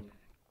 Mm-hmm.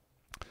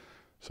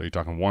 So you're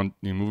talking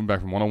you're moving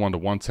back from 101 to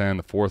 110,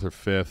 the 4th or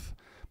 5th.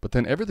 But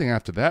then everything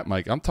after that,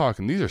 Mike, I'm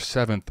talking these are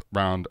 7th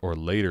round or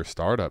later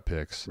startup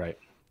picks. Right.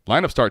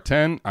 Lineup start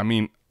 10, I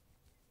mean,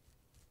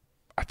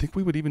 I think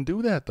we would even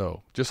do that,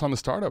 though, just on the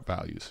startup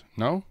values.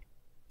 No?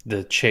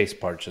 The Chase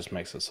part just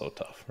makes it so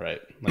tough, right?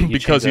 Like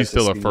because he's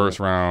still a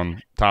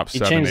first-round top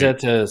 7. You change that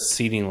to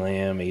CeeDee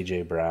Lamb,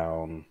 A.J.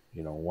 Brown,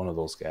 one of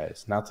those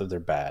guys. Not that they're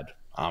bad.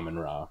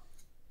 Amon-Ra.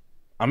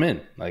 I'm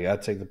in. Like,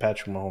 I'd take the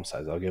Patrick Mahomes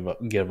size. I'll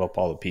give up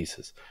all the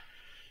pieces.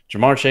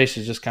 Jamar Chase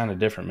is just kind of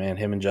different, man.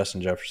 Him and Justin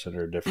Jefferson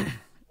are different.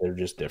 They're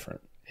just different.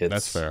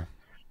 That's fair.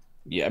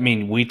 Yeah, I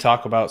mean, we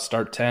talk about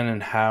start 10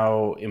 and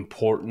how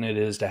important it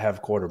is to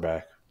have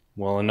quarterback.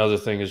 Well, another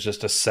thing is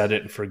just to set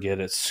it and forget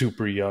it.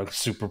 Super young,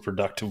 super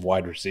productive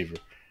wide receiver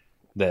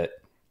that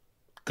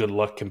good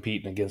luck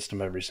competing against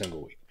him every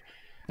single week.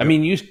 I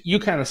mean, you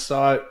kind of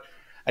saw it.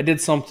 I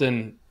did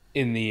something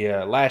in the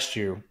last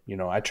year.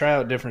 I try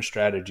out different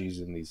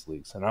strategies in these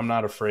leagues, and I'm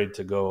not afraid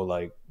to go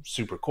like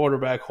super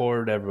quarterback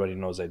horde. Everybody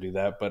knows I do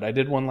that. But I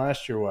did one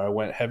last year where I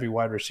went heavy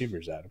wide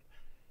receivers at him.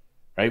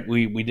 Right?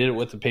 We did it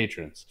with the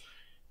patrons.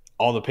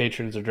 All the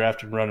patrons are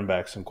drafted running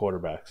backs and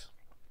quarterbacks.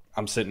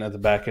 I'm sitting at the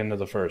back end of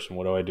the first, and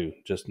what do?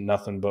 Just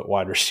nothing but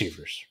wide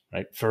receivers,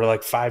 right? For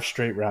like 5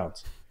 straight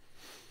rounds.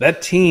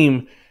 That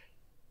team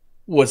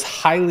was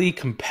highly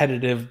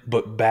competitive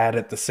but bad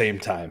at the same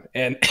time.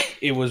 And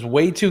it was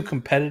way too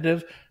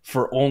competitive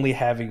for only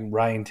having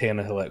Ryan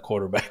Tannehill at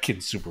quarterback in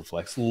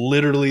Superflex.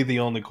 Literally the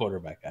only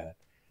quarterback I had.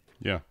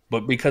 Yeah.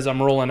 But because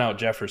I'm rolling out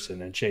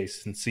Jefferson and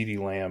Chase and CeeDee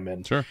Lamb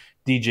and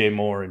DJ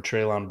Moore and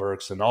Treylon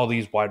Burks and all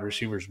these wide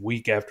receivers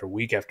week after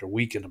week after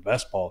week in the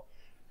best ball,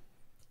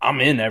 I'm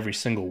in every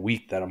single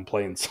week that I'm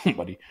playing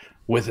somebody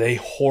with a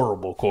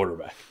horrible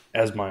quarterback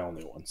as my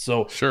only one.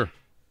 So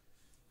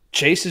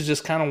Chase is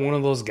just kind of one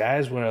of those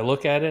guys when I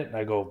look at it and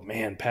I go,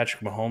 man,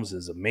 Patrick Mahomes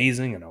is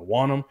amazing and I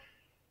want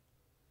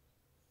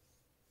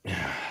him.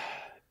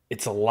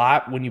 It's a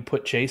lot when you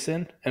put Chase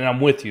in. And I'm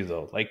with you,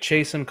 though. Like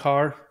Chase and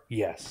Carr,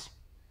 yes.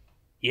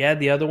 Yeah,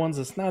 the other ones,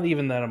 it's not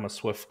even that I'm a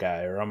Swift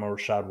guy or I'm a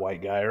Rachaad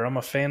White guy or I'm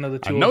a fan of the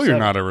 207. I know you're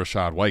not a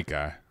Rachaad White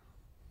guy.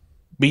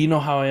 But you know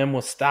how I am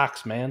with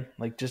stocks, man.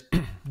 Like, just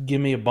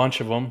give me a bunch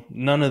of them.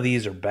 None of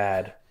these are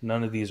bad.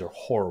 None of these are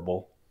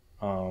horrible.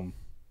 I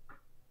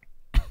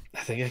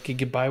think I could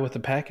get by with the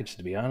package,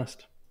 to be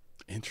honest.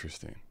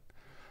 Interesting.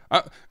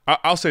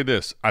 I'll say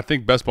this. I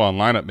think best ball and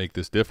lineup make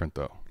this different,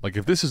 though. Like,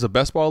 if this is a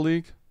best ball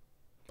league,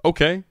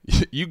 okay.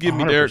 You give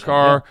me Derek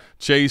Carr,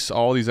 Chase,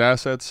 all these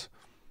assets.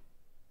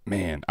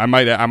 Man, I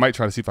might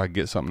try to see if I can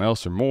get something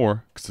else or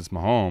more because it's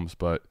Mahomes,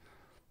 but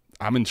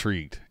I'm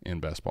intrigued in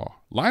best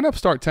ball. Lineup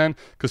start 10,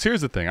 because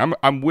here's the thing.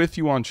 I'm with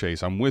you on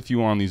Chase. I'm with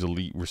you on these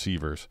elite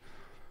receivers.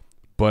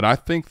 But I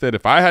think that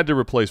if I had to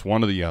replace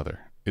one or the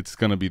other, it's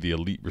going to be the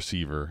elite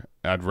receiver.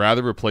 I'd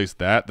rather replace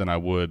that than I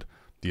would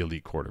the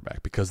elite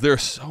quarterback, because there are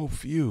so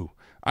few.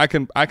 I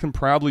can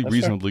probably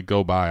reasonably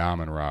go by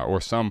Amon-Ra or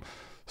some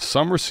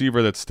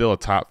receiver that's still a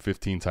top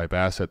 15 type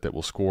asset that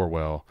will score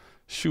well.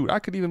 Shoot, I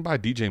could even buy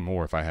DJ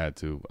Moore if I had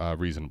to,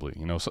 reasonably.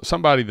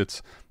 Somebody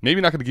that's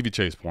maybe not going to give you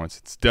chase points.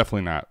 It's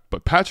definitely not.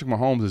 But Patrick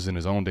Mahomes is in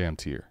his own damn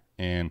tier.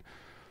 And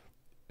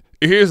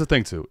here's the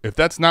thing, too. If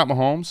that's not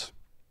Mahomes,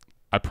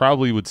 I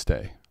probably would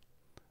stay.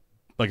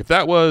 Like, if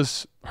that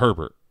was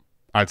Herbert,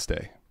 I'd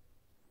stay.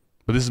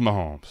 But this is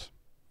Mahomes.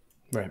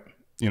 Right.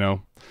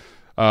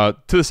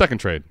 To the second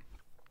trade.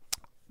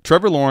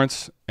 Trevor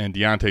Lawrence and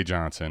Deontay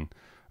Johnson,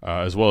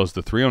 as well as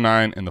the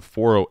 309 and the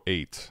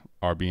 408,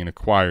 are being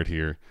acquired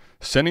here,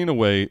 sending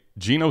away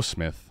Geno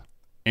Smith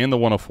and the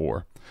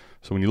 104.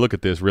 So when you look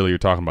at this, really you're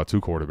talking about two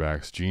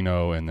quarterbacks,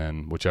 Geno and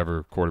then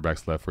whichever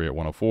quarterback's left for you at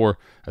 104,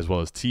 as well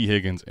as T.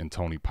 Higgins and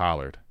Tony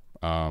Pollard.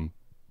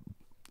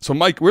 So,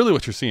 Mike, really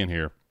what you're seeing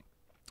here,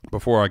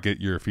 before I get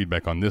your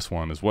feedback on this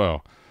one as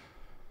well,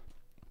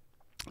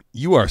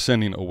 you are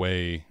sending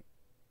away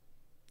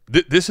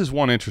this is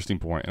one interesting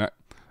point. And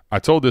I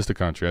told this to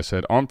Country. I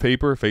said, on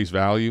paper, face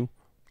value,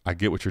 I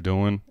get what you're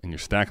doing, and you're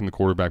stacking the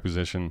quarterback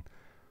position.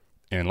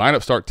 And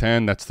lineup start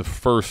 10, that's the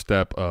first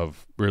step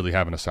of really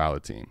having a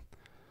solid team.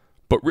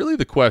 But really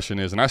the question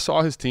is, and I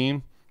saw his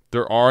team,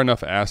 there are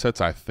enough assets,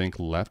 I think,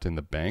 left in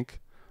the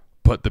bank.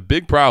 But the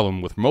big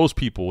problem with most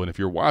people, and if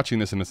you're watching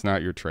this and it's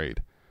not your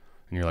trade,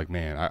 and you're like,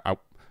 man,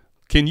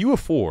 can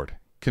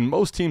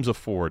most teams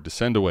afford to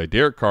send away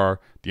Derek Carr,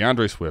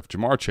 DeAndre Swift,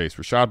 Jamar Chase,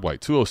 Rashad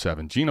White,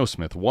 207, Geno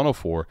Smith,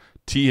 104,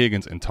 T.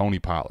 Higgins, and Tony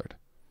Pollard?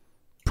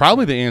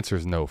 Probably the answer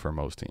is no for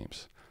most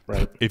teams.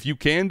 Right. If you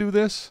can do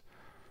this,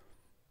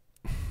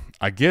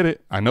 I get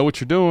it. I know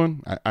what you're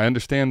doing. I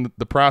understand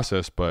the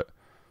process, but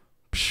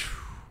a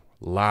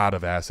lot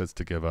of assets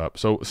to give up.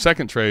 So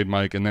second trade,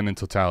 Mike, and then in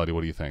totality,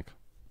 what do you think?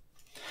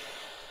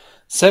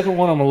 Second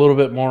one, I'm a little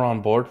bit more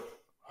on board,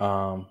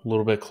 a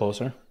little bit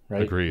closer,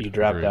 right? Agreed. You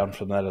drop down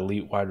from that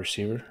elite wide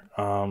receiver.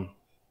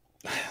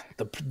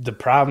 The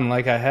problem,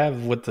 like I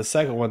have with the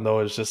second one, though,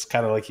 is just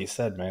kind of like you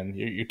said, man.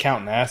 You're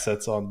counting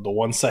assets on the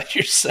one side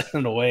you're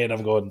sending away, and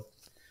I'm going,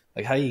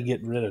 like, how you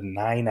getting rid of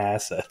 9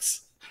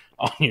 assets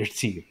on your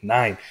team?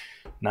 Nine.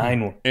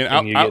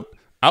 And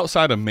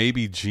outside of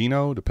maybe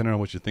Geno, depending on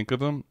what you think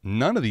of him,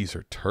 none of these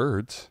are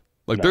turds.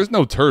 Like, there's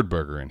no turd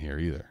burger in here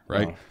either,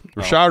 right? No.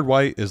 Rashad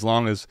White, as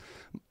long as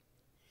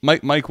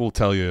Mike will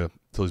tell you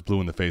till he's blue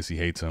in the face he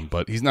hates him,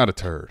 but he's not a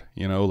turd.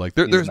 Like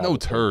there's no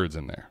turds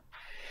in there.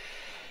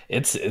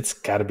 It's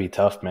got to be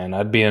tough, man.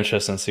 I'd be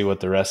interested to see what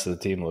the rest of the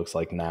team looks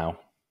like now.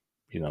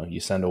 You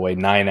send away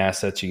 9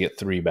 assets, you get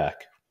 3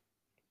 back.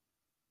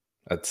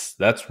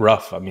 That's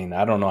rough. I mean,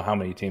 I don't know how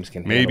many teams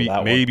can handle that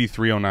one. Maybe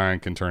 309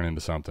 can turn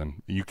into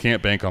something. You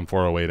can't bank on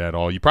 408 at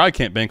all. You probably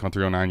can't bank on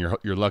 309.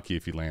 You're lucky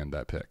if you land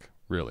that pick,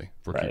 really,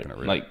 for keeping it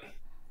real.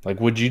 Like,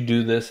 would you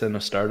do this in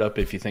a startup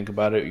if you think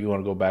about it? You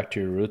want to go back to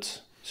your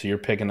roots? So you're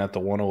picking at the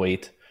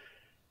 108.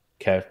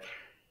 Okay.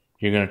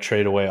 You're going to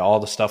trade away all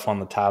the stuff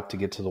on the top to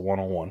get to the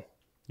 101.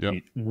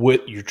 Yep.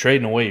 You're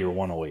trading away your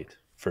 108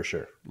 for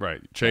sure. Right.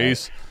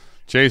 Chase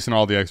and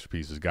all the extra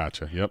pieces.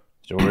 Gotcha. Yep.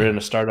 So we're in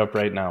a startup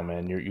right now,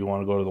 man. You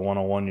want to go to the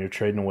 101. You're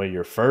trading away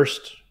your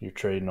first. You're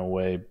trading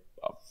away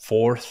a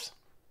 4th,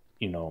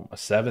 a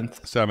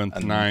 7th. 7th,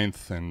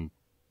 9th, and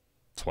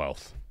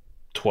 12th.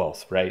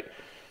 12th, right?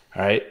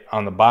 All right.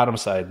 On the bottom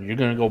side, you're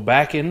going to go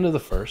back into the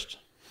first,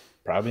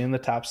 probably in the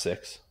top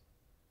 6.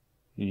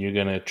 You're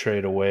going to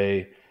trade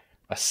away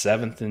a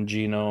 7th in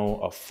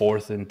Geno, a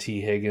 4th in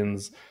T.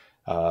 Higgins,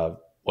 5th,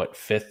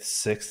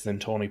 6th in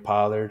Tony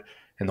Pollard.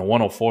 And the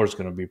 104 is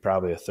going to be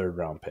probably a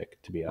 3rd-round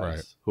pick, to be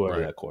honest, whoever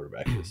that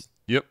quarterback is.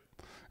 Yep.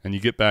 And you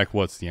get back,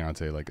 what's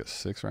Deontay, like a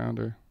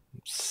 6th-rounder?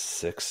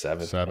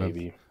 6th, 7th,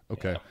 maybe.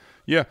 Okay.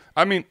 Yeah.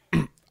 I mean,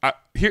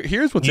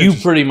 here's what's You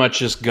pretty much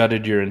just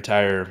gutted your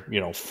entire,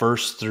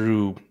 1st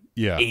through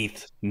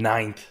 8th,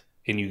 9th,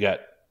 and you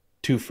got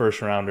 2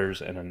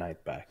 first-rounders and a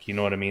 9th back. You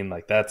know what I mean?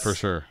 Like, that's – for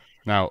sure.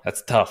 Now –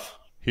 that's tough.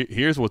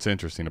 Here's what's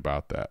interesting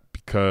about that,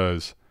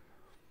 because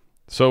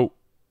 – so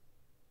 –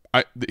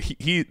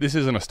 this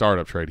isn't a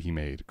startup trade he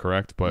made,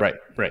 correct? But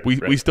right.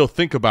 We still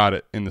think about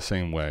it in the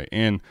same way.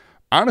 And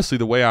honestly,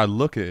 the way I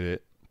look at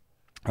it,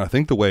 I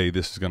think the way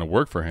this is going to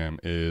work for him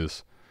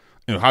is,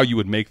 how you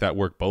would make that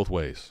work both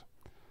ways.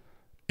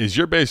 Is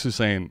you're basically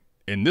saying,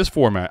 in this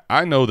format,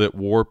 I know that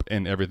Warp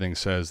and everything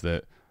says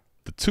that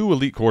the 2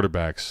 elite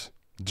quarterbacks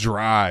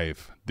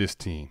drive this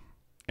team.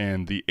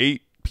 And the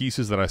 8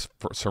 pieces that I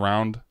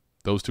surround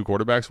those 2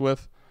 quarterbacks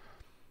with,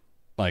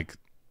 like,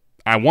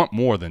 I want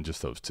more than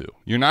just those 2.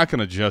 You're not going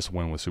to just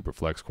win with super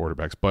flex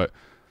quarterbacks, but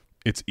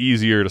it's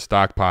easier to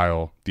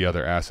stockpile the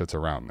other assets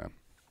around them.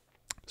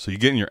 So you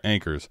get in your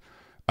anchors.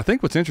 I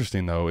think what's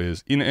interesting, though,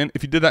 is and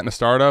if you did that in a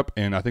startup,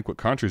 and I think what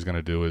Country's going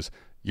to do is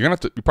you're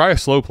probably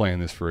slow playing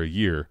this for a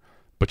year,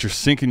 but you're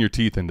sinking your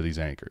teeth into these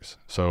anchors.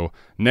 So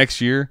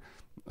next year,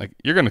 like,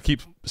 you're going to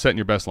keep setting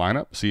your best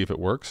lineup, see if it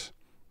works.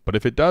 But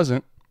if it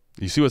doesn't,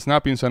 you see what's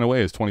not being sent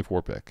away is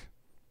 24 pick,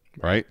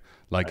 right?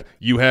 Like,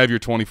 you have your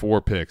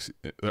 24 picks,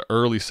 the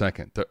early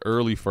second, the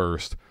early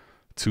first,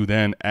 to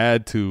then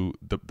add to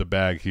the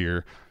bag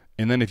here.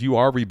 And then if you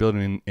are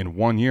rebuilding in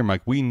 1 year,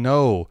 Mike, we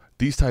know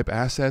these type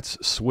assets,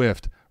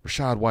 Swift,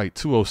 Rashad White,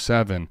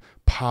 207,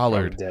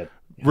 Pollard,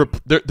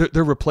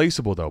 they're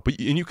replaceable though.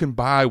 And you can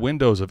buy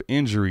windows of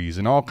injuries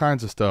and all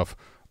kinds of stuff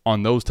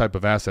on those type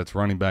of assets,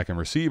 running back and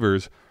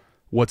receivers.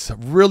 What's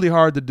really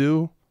hard to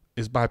do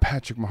is buy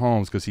Patrick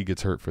Mahomes because he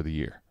gets hurt for the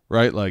year,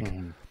 right? Like,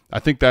 I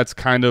think that's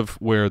kind of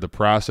where the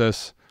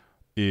process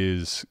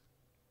is.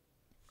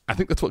 I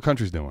think that's what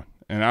country's doing.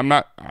 And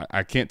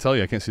I can't tell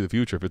you, I can't see the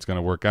future if it's going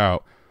to work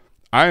out.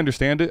 I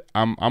understand it.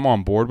 I'm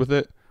on board with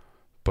it.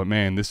 But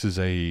man, this is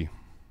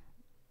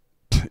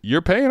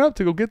you're paying up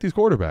to go get these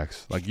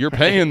quarterbacks. Like, you're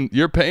paying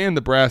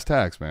the brass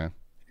tacks, man.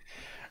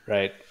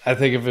 Right. I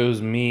think if it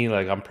was me,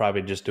 like, I'm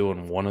probably just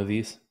doing one of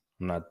these.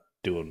 I'm not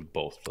doing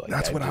both. Like,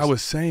 that's what I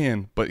was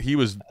saying. But he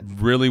was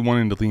really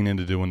wanting to lean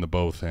into doing the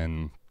both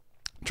and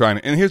trying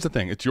to. And here's the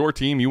thing: it's your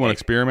team. You want to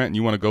experiment and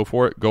you want to go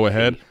for it. Go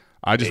ahead.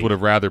 I just would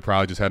have rather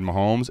probably just had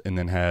Mahomes and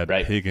then had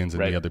Higgins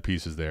and the other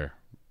pieces there.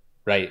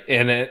 Right.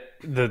 And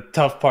the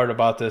tough part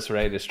about this,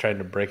 right, is trying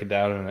to break it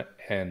down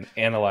and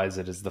analyze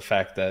it, is the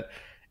fact that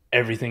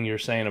everything you're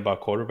saying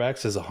about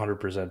quarterbacks is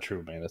 100%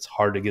 true, man. It's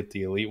hard to get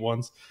the elite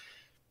ones.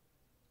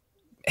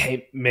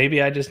 Hey,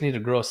 maybe I just need to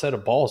grow a set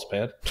of balls,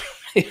 man.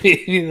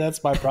 Maybe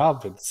that's my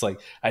problem. It's like,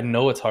 I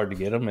know it's hard to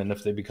get them, and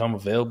if they become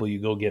available,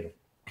 you go get them,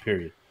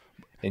 period.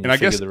 And you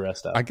figure the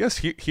rest out. I guess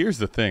here's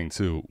the thing,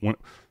 too.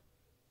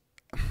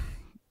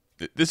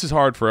 This is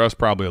hard for us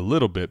probably a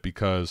little bit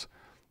because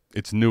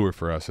it's newer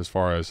for us as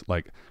far as,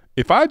 like,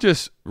 if I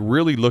just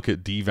really look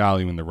at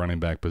devaluing the running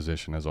back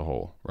position as a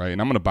whole, right, and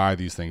I'm going to buy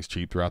these things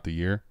cheap throughout the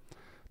year.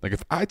 Like,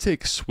 if I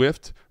take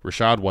Swift,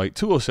 Rashad White,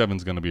 207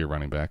 is going to be a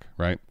running back,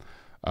 right,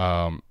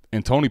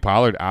 and Tony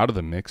Pollard out of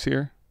the mix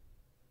here,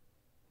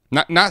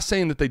 not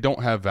saying that they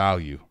don't have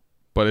value,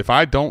 but if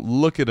I don't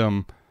look at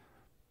them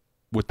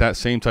with that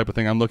same type of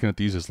thing, I'm looking at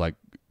these as, like,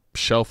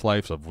 shelf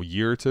lives of a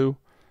year or two.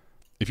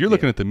 If you're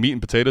looking at the meat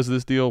and potatoes of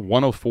this deal,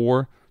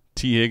 104,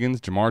 T. Higgins,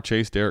 Jamar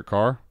Chase, Derek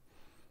Carr,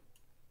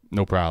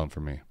 no problem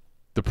for me.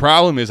 The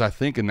problem is, I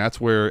think, and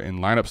that's where in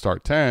lineup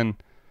start 10,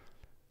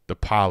 the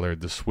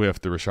Pollard, the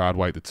Swift, the Rashad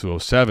White, the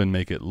 207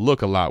 make it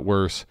look a lot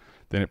worse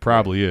than it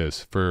probably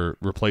is for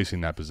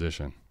replacing that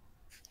position.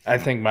 I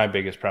think my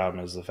biggest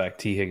problem is the fact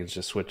T. Higgins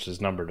just switched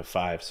his number to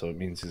 5, so it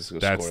means he's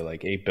going to score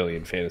like 8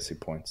 billion fantasy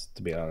points,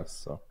 to be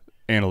honest. So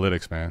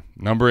analytics, man.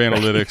 Number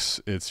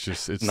analytics,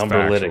 it's number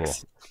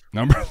analytics.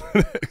 Number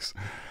analytics.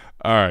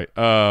 All right.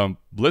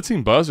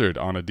 Blitzing Buzzard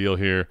on a deal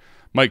here.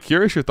 Mike,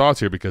 curious your thoughts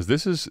here, because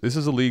this is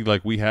a league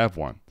like we have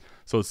one.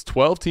 So it's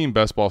 12-team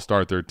best ball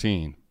start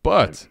 13,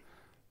 but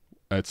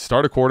it's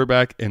start a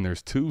quarterback and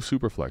there's 2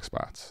 super flex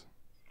spots.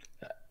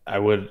 I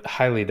would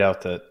highly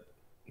doubt that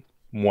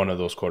one of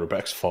those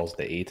quarterbacks falls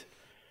to 8.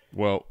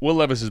 Well, Will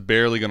Levis is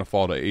barely going to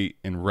fall to 8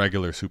 in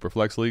regular super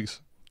flex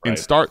leagues. Right. In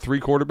start 3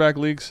 quarterback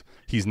leagues,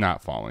 he's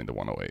not falling to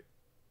 108.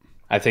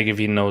 I think if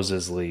he knows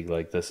his league,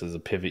 like, this is a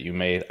pivot you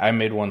made. I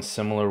made one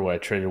similar where I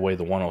traded away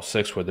the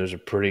 106, where there's a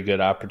pretty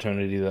good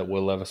opportunity that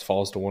Will Levis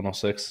falls to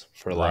 106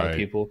 for a lot of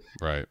people.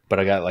 Right.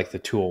 But I got, like, the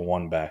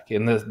 201 back.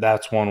 And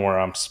that's one where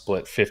I'm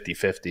split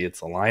 50-50.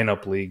 It's a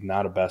lineup league,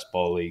 not a best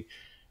ball league.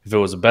 If it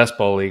was a best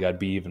ball league, I'd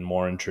be even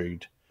more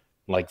intrigued,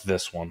 like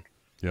this one.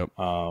 Yep.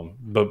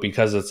 But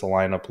because it's a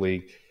lineup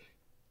league,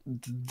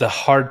 the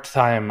hard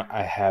time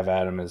I have,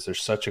 Adam, is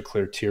there's such a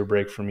clear tier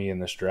break for me in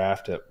this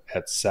draft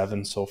at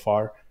 7 so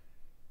far.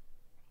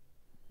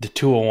 The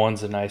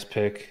 201's a nice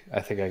pick. I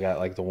think I got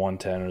like the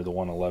 110 or the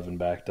 111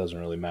 back. Doesn't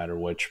really matter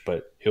which,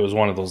 but it was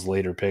one of those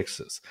later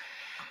picks.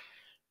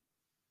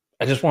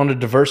 I just wanted to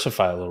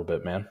diversify a little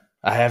bit, man.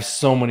 I have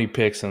so many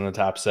picks in the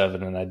top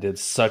 7, and I did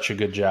such a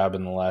good job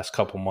in the last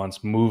couple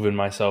months moving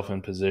myself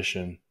in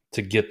position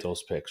to get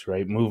those picks,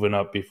 right? Moving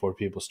up before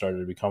people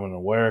started becoming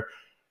aware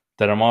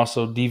that I'm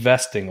also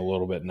divesting a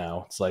little bit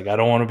now. It's like, I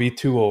don't want to be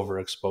too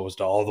overexposed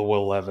to all the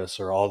Will Levis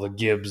or all the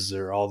Gibbs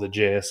or all the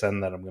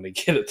JSN that I'm going to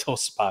get at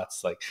those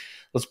spots. Like,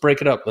 let's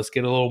break it up. Let's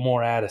get a little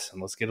more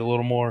Addison. Let's get a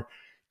little more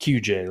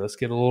QJ. Let's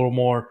get a little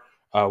more.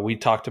 We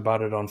talked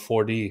about it on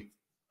 4D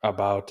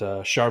about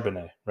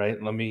Charbonnet,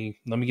 right? Let me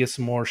get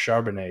some more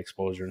Charbonnet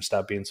exposure and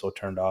stop being so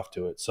turned off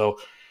to it. So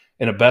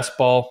in a best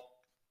ball,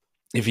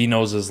 if he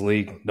knows his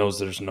league, knows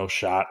there's no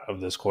shot of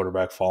this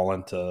quarterback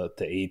falling to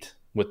 8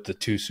 with the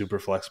 2 super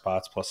flex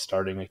spots plus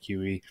starting a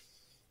QE,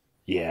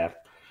 yeah,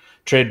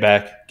 trade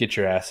back, get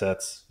your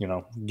assets,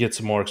 get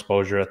some more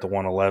exposure at the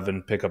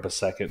 111, pick up a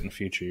second in the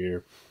future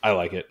year. I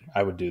like it.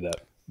 I would do that.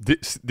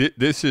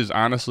 This is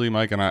honestly,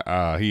 Mike,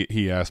 and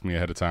he asked me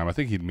ahead of time. I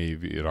think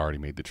he had already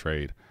made the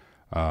trade.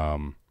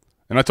 And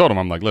I told him,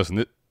 I'm like,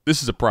 listen,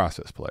 this is a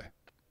process play.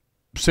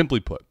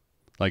 Simply put,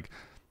 like,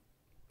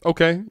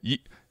 okay,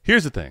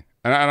 here's the thing.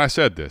 And I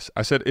said this.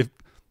 I said,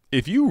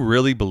 if you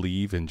really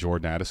believe in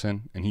Jordan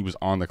Addison and he was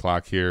on the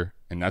clock here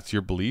and that's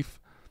your belief,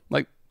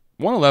 like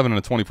 111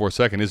 and a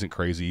 24-second isn't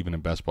crazy even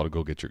in best ball to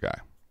go get your guy.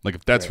 Like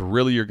if that's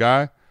really your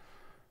guy.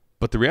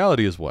 But the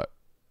reality is what?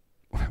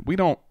 We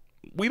don't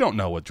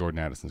know what Jordan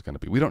Addison is going to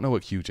be. We don't know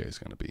what QJ is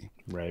going to be.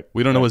 Right.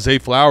 We don't know what Zay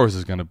Flowers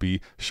is going to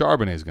be.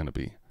 Charbonnet is going to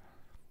be.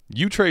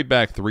 You trade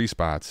back 3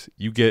 spots,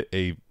 you get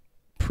a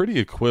pretty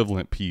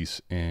equivalent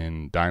piece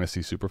in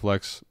Dynasty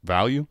Superflex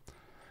value,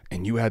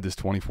 and you had this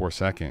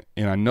 24-second.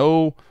 And I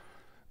know,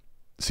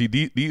 see,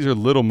 these are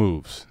little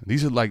moves.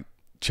 These are like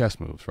chess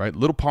moves, right?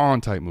 Little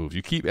pawn type moves.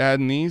 You keep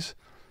adding these.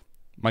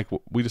 Mike,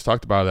 we just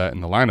talked about that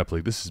in the lineup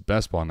league. This is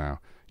best ball now.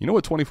 You know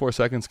what 24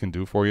 seconds can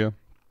do for you?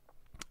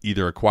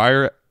 Either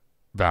acquire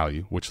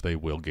value, which they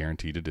will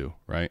guarantee to do,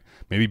 right?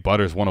 Maybe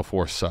Butters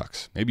 104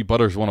 sucks. Maybe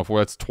Butters 104,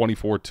 that's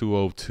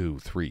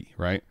 24-202-3,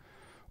 right?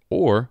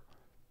 Or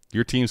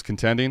your team's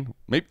contending.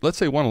 Maybe let's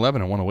say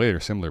 111 and 108 are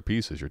similar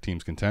pieces. Your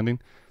team's contending.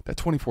 That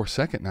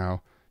 24-second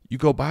now, you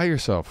go buy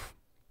yourself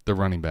the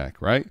running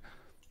back, right?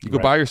 You go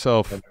buy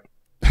yourself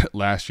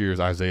last year's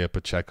Isaiah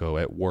Pacheco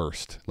at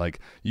worst. Like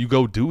you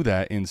go do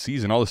that in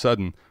season. All of a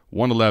sudden,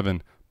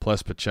 111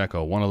 plus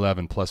Pacheco,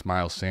 111 plus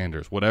Miles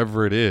Sanders,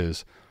 whatever it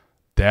is,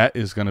 that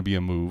is going to be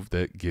a move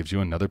that gives you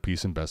another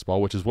piece in best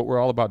ball, which is what we're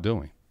all about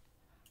doing.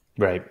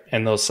 Right.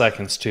 And those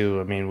seconds too.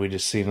 I mean, we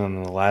just seen them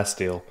in the last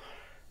deal.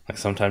 Like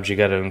sometimes you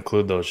got to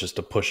include those just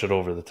to push it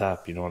over the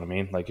top. You know what I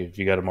mean? Like if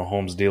you got a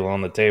Mahomes deal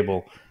on the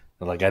table,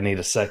 they're like, I need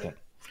a second.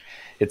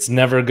 It's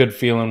never a good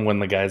feeling when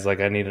the guy's like,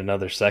 I need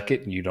another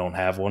second and you don't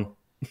have one.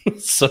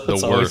 So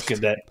it's always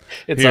good to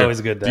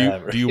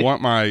have. Right? Do you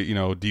want my,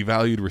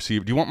 devalued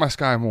receiver? Do you want my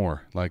Sky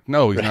Moore? Like,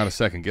 no, he's not a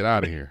second. Get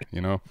out of here,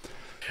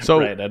 So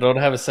right, I don't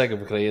have a second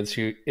because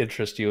I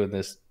interest you in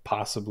this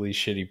possibly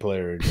shitty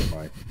player in your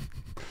mind.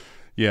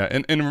 Yeah,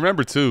 and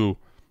remember too,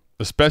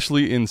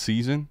 especially in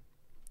season,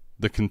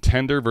 the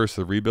contender versus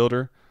the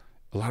rebuilder,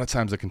 a lot of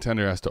times the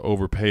contender has to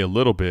overpay a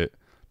little bit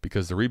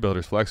because the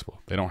rebuilder's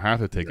flexible. They don't have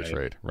to take a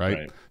trade,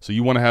 right? So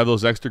you want to have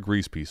those extra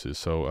grease pieces.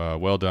 So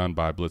well done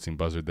by Blitzing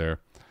Buzzard there.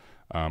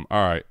 All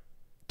right,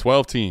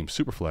 12 teams,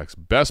 Superflex,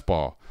 best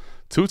ball,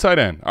 2 tight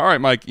end. All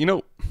right, Mike,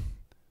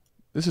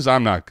 this is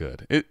I'm not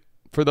good.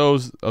 For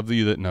those of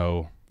you that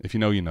know, if you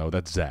know, you know,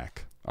 that's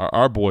Zach,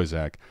 our boy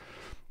Zach.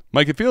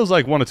 Mike, it feels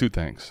like one of two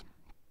things.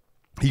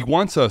 He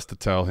wants us to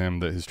tell him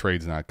that his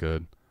trade's not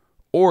good,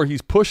 or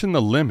he's pushing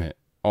the limit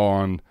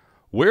on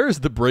where is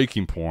the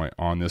breaking point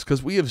on this,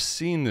 because we have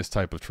seen this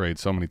type of trade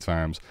so many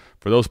times.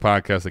 For those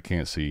podcasts that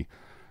can't see,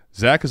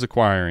 Zach is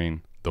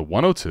acquiring the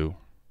 102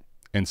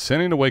 and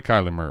sending away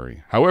Kyler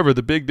Murray. However,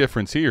 the big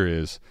difference here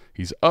is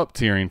he's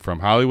up-tiering from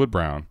Hollywood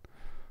Brown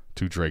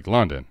to Drake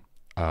London.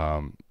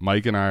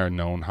 Mike and I are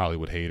known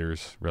Hollywood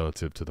haters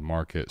relative to the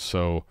market.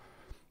 So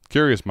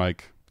curious,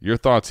 Mike, your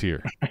thoughts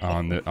here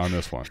on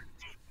this one.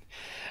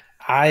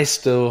 I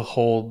still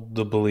hold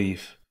the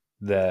belief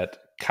that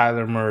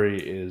Kyler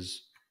Murray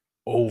is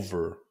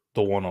over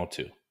the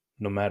 102,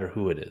 no matter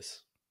who it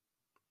is.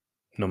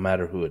 No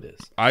matter who it is.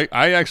 I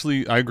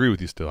agree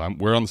with you still.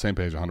 We're on the same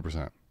page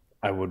 100%.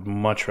 I would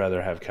much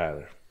rather have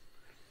Kyler.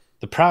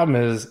 The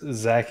problem is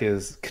Zach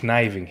is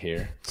conniving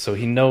here, so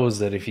he knows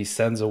that if he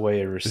sends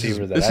away a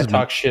receiver that I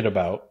talk shit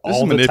about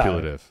all the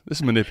time. This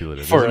is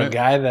manipulative. For a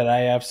guy that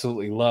I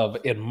absolutely love,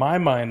 in my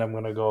mind, I'm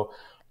going to go,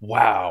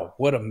 wow,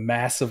 what a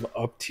massive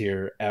up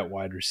tier at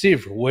wide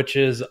receiver, which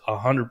is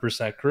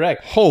 100%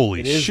 correct.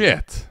 Holy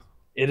shit.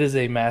 It is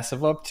a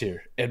massive up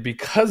tier. And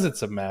because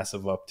it's a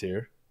massive up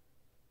tier,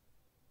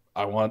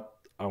 I want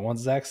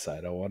Zach's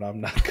side. I want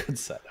I'm not good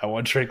side. I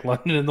want Drake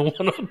London in the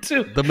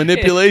 102. The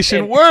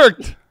manipulation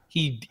worked.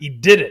 He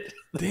did it.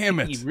 Damn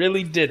it. He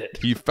really did it.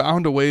 He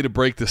found a way to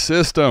break the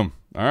system.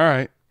 All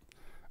right.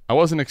 I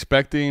wasn't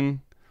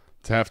expecting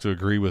to have to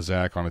agree with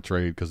Zach on a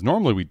trade because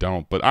normally we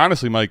don't. But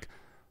honestly, Mike,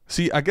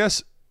 see, I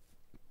guess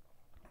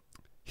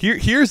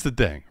here's the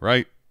thing,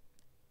 right?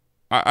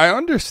 I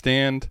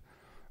understand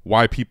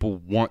why people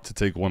want to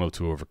take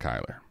 102 over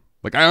Kyler.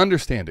 Like, I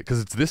understand it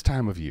because it's this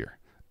time of year.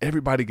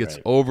 Everybody gets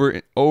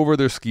over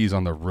their skis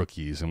on the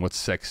rookies and what's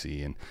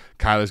sexy, and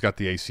Kyler's got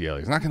the ACL.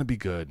 He's not going to be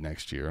good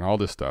next year and all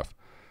this stuff.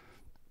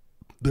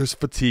 There's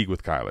fatigue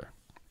with Kyler.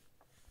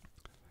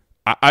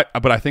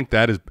 But I think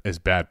that is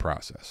bad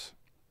process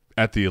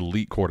at the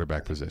elite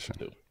quarterback position,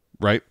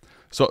 right?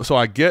 So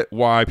I get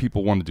why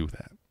people want to do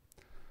that,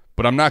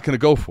 but I'm not going to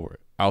go for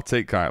it. I'll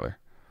take Kyler.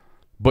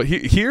 But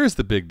here's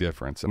the big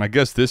difference, and I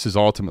guess this is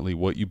ultimately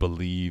what you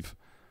believe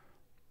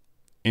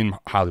in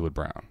Hollywood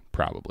Brown,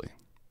 probably.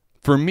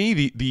 For me,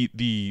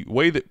 the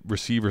way that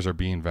receivers are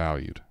being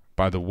valued,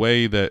 by the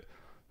way that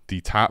the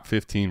top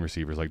 15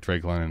 receivers like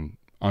Drake London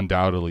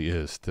undoubtedly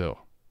is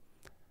still,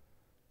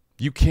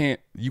 you can't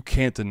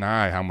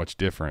deny how much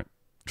different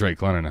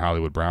Drake London and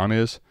Hollywood Brown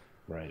is.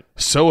 Right.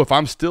 So if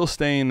I'm still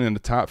staying in the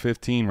top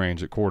 15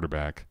 range at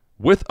quarterback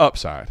with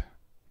upside,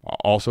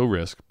 also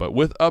risk, but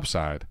with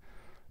upside,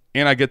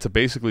 and I get to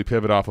basically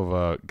pivot off of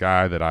a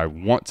guy that I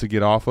want to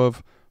get off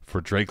of for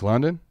Drake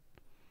London,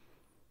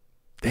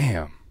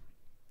 damn.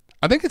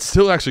 I think it's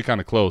still actually kind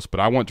of close, but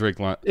I want Drake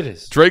London. It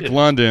is. Drake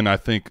London, I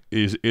think,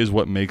 is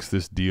what makes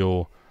this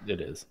deal.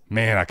 It is.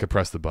 Man, I could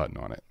press the button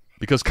on it.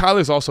 Because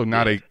Kyler's also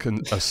not a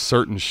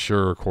certain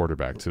sure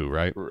quarterback too,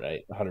 right?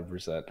 Right,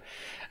 100%.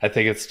 I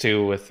think it's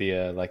too with the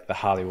the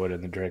Hollywood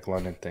and the Drake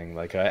London thing.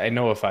 Like I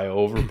know if I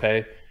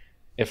overpay,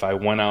 if I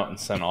went out and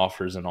sent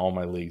offers in all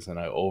my leagues and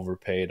I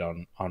overpaid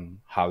on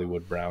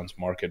Hollywood Brown's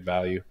market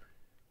value,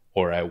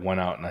 or I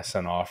went out and I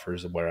sent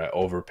offers where I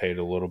overpaid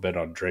a little bit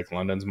on Drake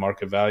London's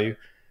market value,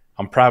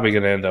 I'm probably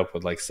going to end up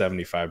with like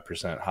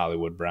 75%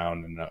 Hollywood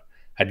Brown, and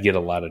I'd get a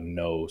lot of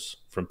no's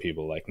from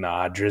people like,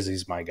 nah,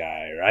 Drizzy's my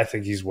guy, or I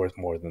think he's worth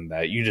more than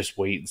that. You just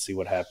wait and see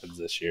what happens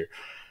this year.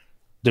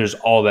 There's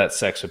all that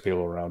sex appeal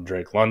around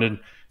Drake London.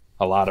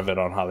 A lot of it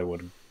on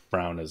Hollywood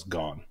Brown is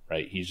gone,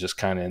 right? He's just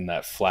kind of in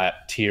that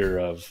flat tier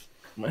of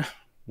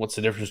what's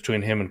the difference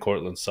between him and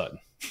Cortland Sutton?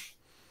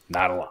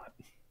 Not a lot.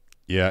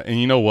 Yeah,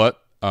 and you know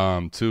what,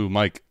 too,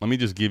 Mike, let me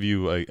just give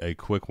you a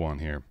quick one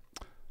here.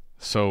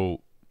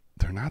 So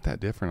they're not that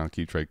different on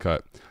Keep Trade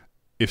Cut.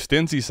 If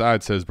Stinsy's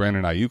side says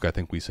Brandon Ayuk, I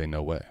think we say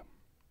no way.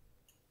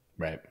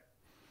 Right.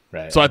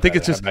 So I think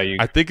it's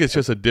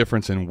just a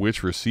difference in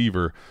which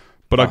receiver.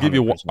 But I'll give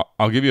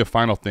you a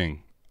final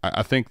thing.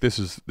 I think this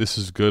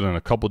is good in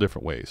a couple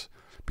different ways,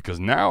 because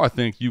now I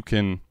think you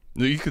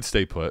could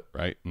stay put,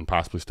 right, and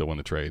possibly still win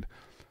the trade.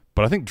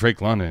 But I think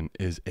Drake London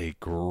is a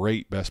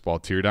great best ball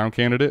tear down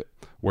candidate,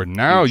 where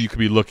now you could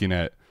be looking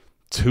at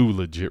two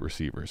legit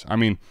receivers. I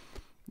mean,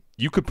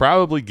 you could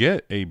probably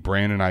get a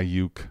Brandon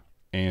Ayuk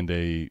and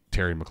a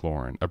Terry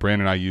McLaurin, a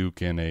Brandon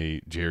Ayuk and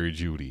a Jerry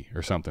Jeudy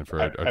or something for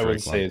a Drake London. I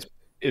would say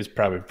it's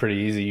probably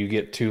pretty easy. You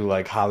get two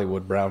like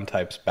Hollywood Brown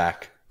types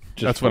back.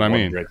 That's what I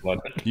mean.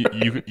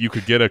 you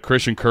could get a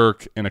Christian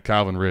Kirk and a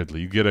Calvin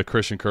Ridley. You get a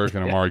Christian Kirk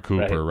and Amari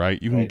Cooper,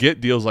 right? You can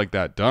get deals like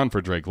that done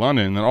for Drake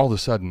London, and then all of a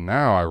sudden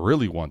now I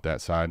really want that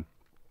side.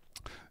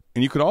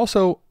 And you could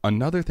also,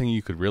 another thing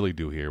you could really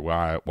do here,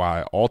 why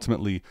I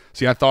ultimately –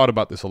 see, I thought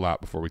about this a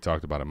lot before we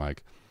talked about it,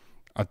 Mike.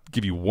 I'll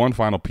give you one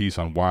final piece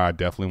on why I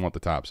definitely want the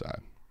top side,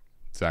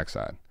 Zach's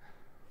side.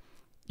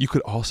 You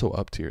could also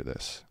up-tier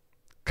this.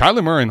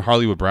 Kyler Murray and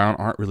Hollywood Brown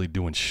aren't really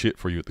doing shit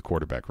for you at the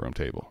quarterback room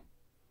table.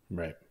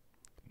 Right.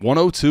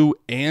 102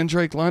 and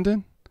Drake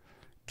London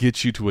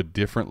gets you to a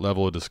different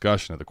level of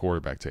discussion at the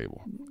quarterback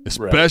table,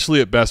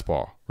 especially at best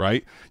ball,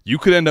 right? You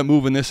could end up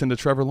moving this into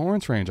Trevor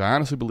Lawrence range. I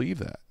honestly believe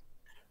that.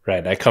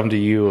 Right. I come to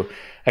you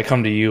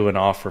and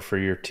offer for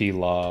your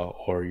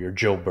T-Law or your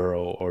Joe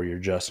Burrow or your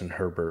Justin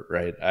Herbert,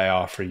 right? I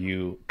offer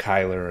you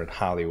Kyler and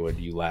Hollywood.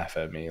 You laugh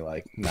at me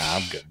like, nah,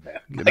 I'm good, man.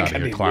 Get out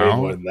of here, clown.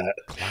 More than that.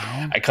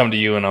 Clown. I come to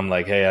you and I'm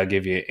like, hey, I'll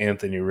give you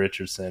Anthony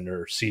Richardson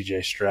or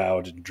CJ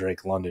Stroud and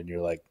Drake London.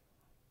 You're like,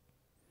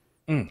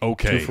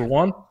 okay. 2 for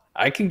 1?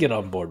 I can get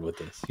on board with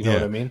this. You know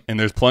what I mean? And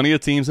there's plenty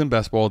of teams in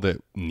best ball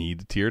that need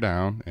to tear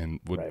down and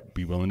would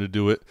be willing to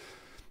do it.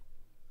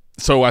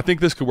 So I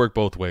think this could work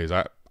both ways.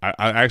 I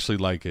actually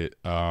like it.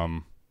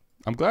 I'm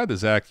glad that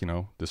Zach,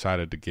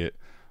 decided to get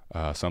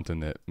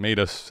something that made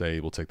us say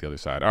we'll take the other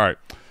side. All right.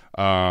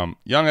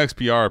 Young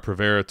XPR,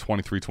 Prevera,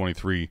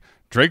 23-23.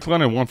 Drake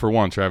London, 1 for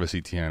 1, Travis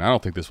Etienne. I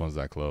don't think this one's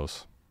that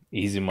close.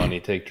 Easy money,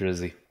 take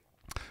Drizzy.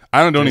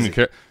 I don't even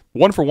care.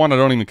 1 for 1, I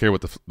don't even care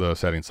what the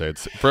settings say.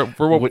 It's for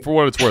what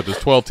it's worth. There's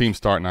 12 teams,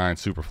 start 9,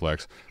 super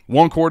flex.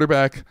 One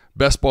quarterback,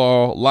 best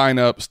ball,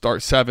 lineup,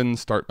 start 7,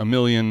 start a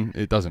million.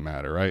 It doesn't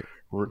matter, right?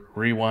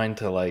 Rewind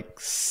to like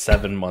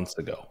 7 months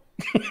ago.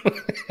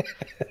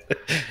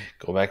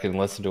 Go back and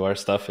listen to our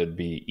stuff. It'd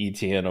be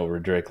ETN over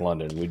Drake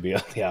London. We'd be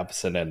on the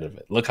opposite end of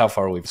it. Look how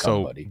far we've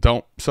come, buddy.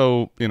 Don't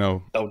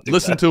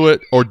listen to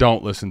it or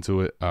don't listen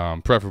to it.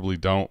 Preferably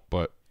don't,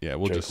 but yeah,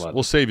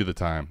 we'll save you the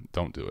time.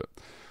 Don't do it.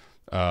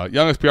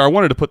 Young SPR, I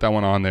wanted to put that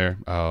one on there.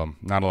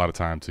 Not a lot of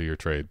time to your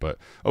trade, but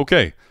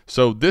okay.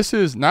 So this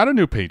is not a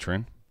new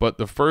patron, but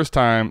the first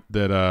time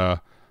that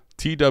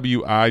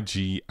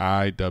TWIGIWT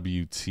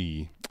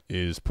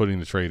is putting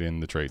the trade in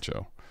the trade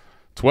show.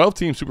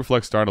 12-team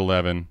Superflex start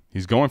 11.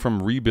 He's going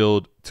from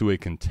rebuild to a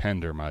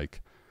contender,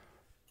 Mike.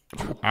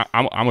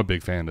 I'm a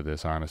big fan of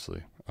this,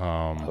 honestly.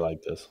 I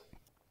like this.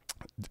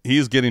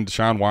 He's getting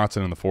Deshaun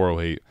Watson in the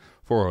 408.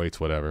 408's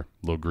whatever.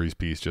 Little grease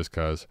piece just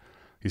because.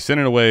 He's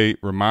sending away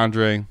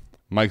Ramondre,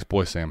 Mike's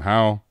boy Sam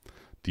Howell,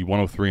 the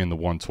 103 and the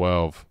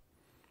 112.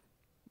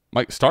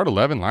 Mike, start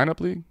 11 lineup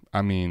league?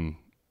 I mean,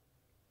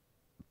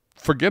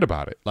 forget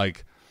about it.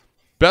 Like,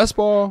 best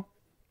ball,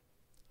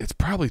 it's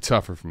probably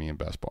tougher for me in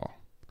best ball.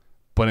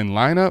 But in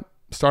lineup,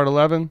 start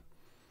 11,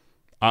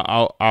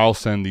 I'll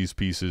send these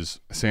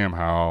pieces, Sam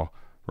Howell,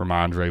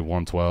 Ramondre,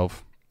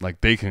 112.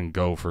 Like, they can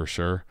go for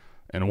sure.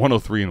 And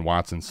 103 and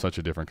Watson's such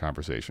a different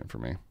conversation for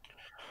me.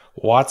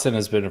 Watson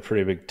has been a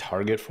pretty big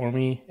target for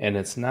me, and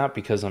it's not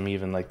because I'm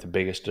even like the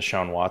biggest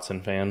Deshaun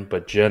Watson fan,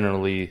 but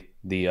generally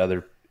the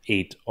other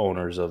 8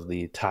 owners of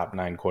the top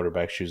 9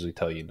 quarterbacks usually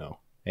tell you no.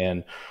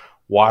 And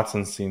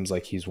Watson seems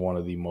like he's one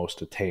of the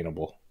most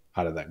attainable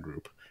out of that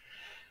group.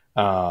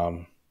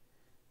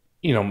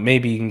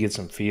 Maybe you can get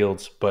some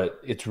Fields, but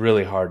it's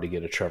really hard to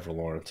get a Trevor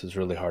Lawrence. It's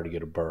really hard to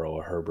get a Burrow,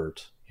 a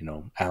Herbert.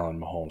 Allen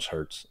Mahomes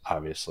hurts,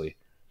 obviously.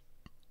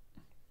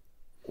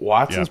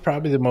 Watson's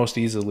probably the most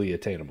easily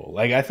attainable.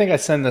 Like, I think I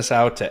send this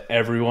out to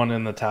everyone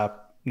in the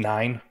top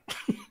 9,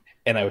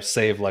 and I would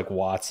save like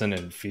Watson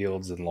and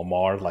Fields and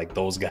Lamar, like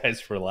those guys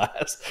for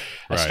last.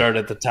 I start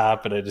at the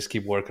top and I just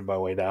keep working my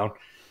way down.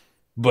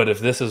 But if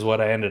this is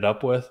what I ended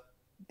up with,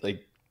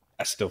 like,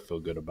 I still feel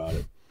good about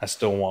it. I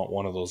still want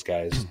one of those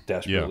guys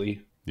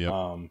desperately.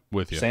 Yeah.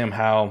 With you. Sam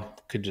Howell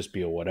could just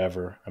be a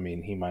whatever. I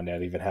mean, he might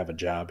not even have a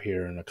job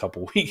here in a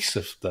couple weeks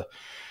if the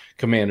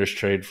Commanders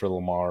trade for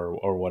Lamar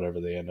or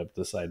whatever they end up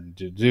deciding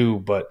to do.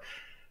 But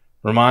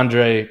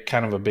Ramondre,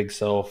 kind of a big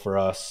sell for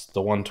us.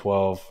 The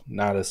 112,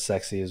 not as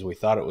sexy as we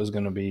thought it was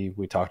going to be.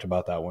 We talked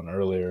about that one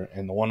earlier.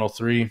 And the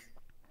 103,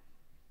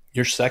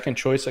 your second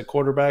choice at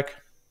quarterback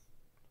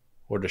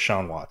or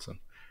Deshaun Watson?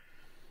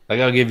 Like,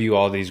 I'll give you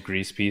all these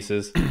grease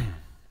pieces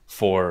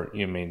for,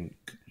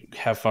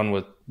 have fun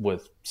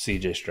with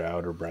CJ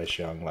Stroud or Bryce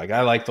Young. Like,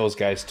 I like those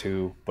guys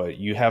too, but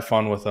you have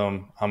fun with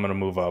them. I'm going to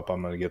move up.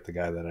 I'm going to get the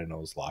guy that I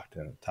know is locked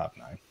in at the top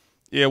 9.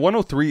 Yeah,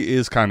 103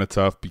 is kind of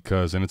tough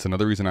because, and it's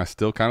another reason I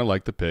still kind of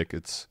like the pick.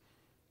 It's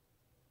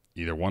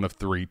either one of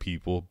 3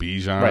 people,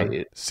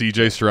 Bijan,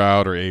 CJ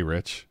Stroud, or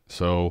A-Rich.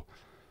 So,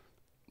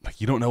 like,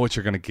 you don't know what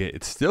you're going to get.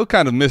 It's still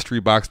kind of mystery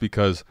box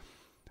because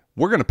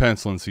we're going to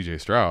pencil in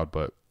CJ Stroud,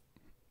 but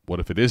what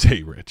if it is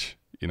A-Rich?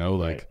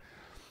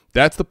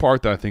 That's the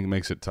part that I think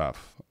makes it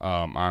tough,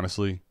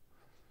 honestly.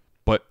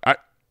 But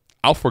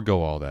I'll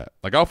forgo all that.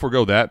 Like, I'll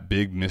forgo that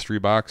big mystery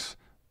box,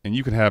 and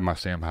you can have my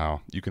Sam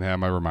Howell. You can have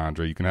my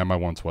Ramondre. You can have my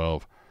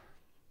 112.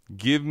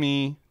 Give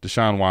me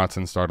Deshaun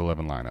Watson start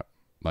 11 lineup.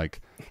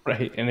 Like,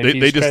 right. And if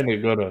he's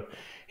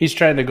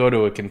trying to go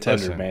to a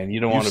contender, man. You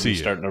don't want to be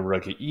starting a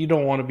rookie. You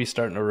don't want to be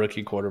starting a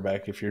rookie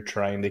quarterback if you're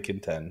trying to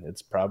contend.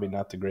 It's probably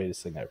not the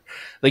greatest thing ever.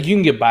 Like, you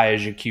can get by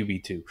as your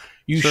QB2.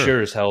 You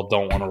sure as hell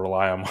don't want to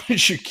rely on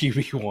as your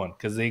QB1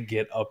 because they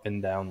get up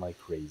and down like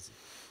crazy.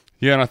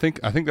 Yeah, and I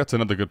think that's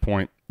another good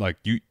point. Like,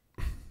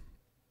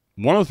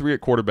 103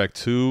 at quarterback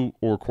 2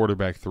 or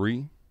quarterback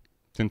 3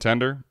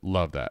 contender,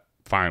 love that.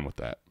 Fine with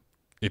that.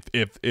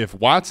 If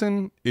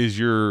Watson is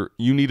you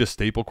need a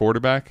staple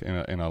quarterback in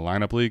a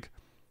lineup league,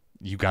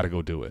 you got to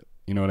go do it.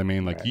 You know what I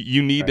mean? Like,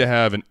 you need to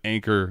have an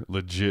anchor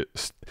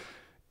legit.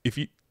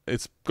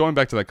 It's going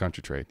back to that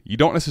country trade. You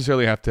don't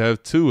necessarily have to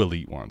have 2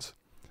 elite ones.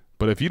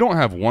 But if you don't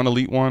have one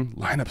elite one,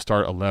 lineup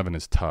start 11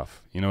 is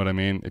tough. You know what I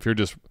mean? If you're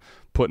just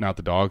putting out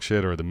the dog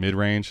shit or the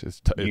mid-range, it's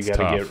tough. You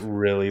got to get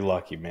really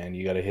lucky, man.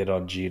 You got to hit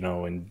on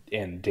Geno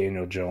and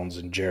Daniel Jones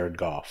and Jared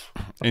Goff.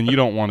 And you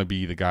don't want to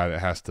be the guy that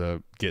has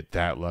to get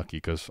that lucky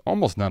because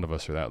almost none of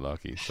us are that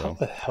lucky. So how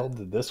the hell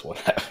did this one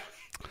happen?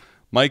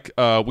 Mike,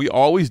 we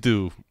always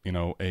do,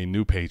 a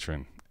new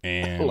patron.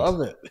 And I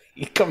love it.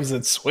 He comes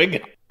in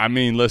swinging. I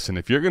mean, listen,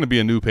 if you're going to be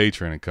a new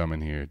patron and come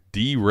in here,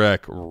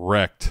 D-Rec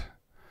wrecked.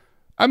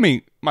 I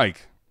mean,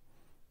 Mike,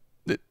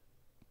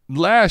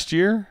 last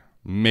year,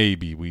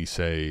 maybe we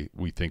say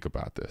we think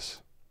about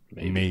this.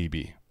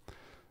 Maybe.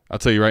 I'll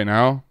tell you right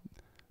now,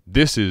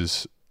 this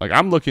is, like,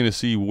 I'm looking to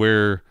see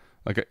where,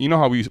 like, you know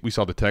how we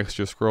saw the text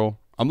just scroll?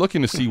 I'm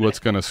looking to see what's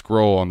going to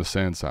scroll on the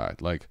send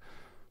side. Like,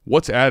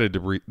 what's added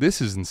to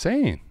this is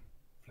insane.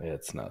 Yeah,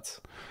 it's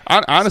nuts.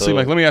 Honestly,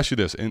 Mike, let me ask you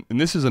this, and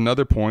this is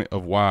another point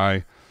of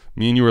why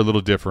me and you are a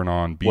little different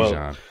on Bijan.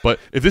 Well, but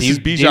if this is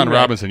Bijan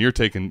Robinson, you're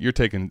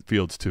taking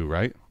Fields too,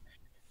 right?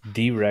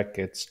 D-Rec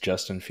gets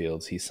Justin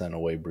Fields. He sent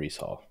away Breece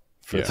Hall.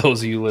 For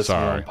those of you listening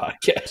on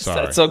podcasts,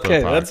 that's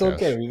okay. That's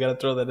okay. We got to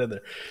throw that in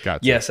there.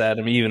 Gotcha. Yes,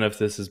 Adam, even if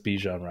this is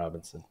Bijan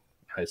Robinson,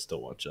 I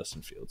still want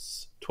Justin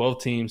Fields.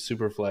 12-team,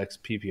 Superflex,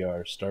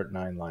 PPR, start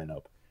 9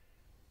 lineup.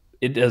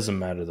 It doesn't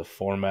matter the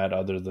format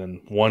other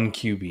than 1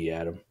 QB,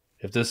 Adam.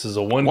 If this is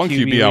a 1 QB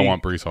league, I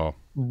want Breece Hall.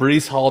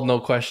 Breece Hall, no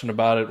question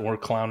about it. We're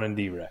clowning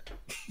D-Rec.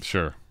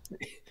 Sure.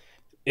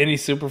 Any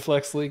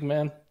Superflex league,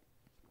 man?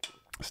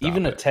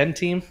 Even a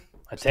 10-team?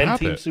 A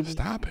 10-team Superflex?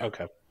 Stop it.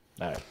 Okay.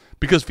 All right.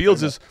 Because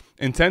Fields is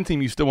in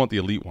 10-team, you still want the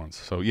elite ones.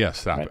 So yes,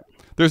 stop it.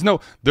 There's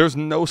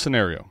no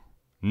scenario,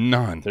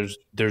 none.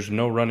 There's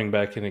no running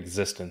back in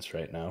existence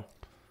right now.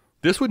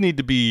 This would need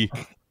to be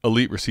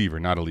elite receiver,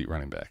 not elite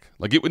running back.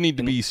 Like, it would need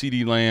to be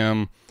CeeDee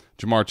Lamb,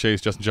 Jamar Chase,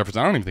 Justin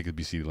Jefferson. I don't even think it'd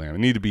be CeeDee Lamb. It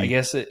need to be. I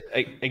guess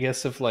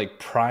if like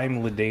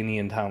prime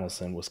LaDainian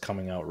Tomlinson was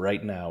coming out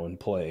right now and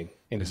playing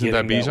and Isn't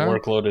getting that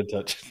workload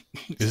touch.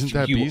 Isn't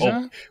that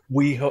Bijan?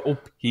 We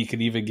hope he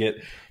could even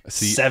get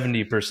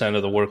 70%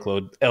 of the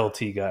workload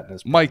LT got in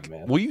his prime, Mike,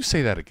 man. will you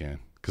say that again?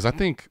 Because I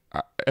think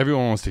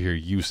everyone wants to hear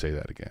you say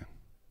that again.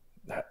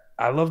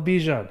 I love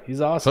Bijan.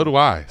 He's awesome. So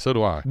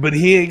do I. But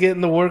he ain't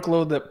getting the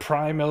workload that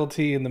prime LT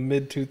in the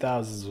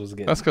mid-2000s was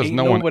getting. That's because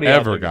no one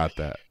ever got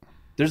that.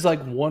 There's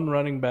like one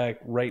running back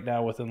right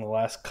now within the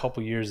last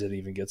couple years that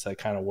even gets that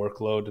kind of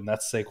workload, and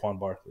that's Saquon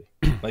Barkley.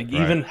 Like,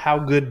 even how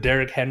good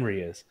Derrick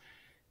Henry is,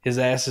 his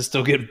ass is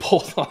still getting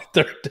pulled on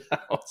third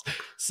downs.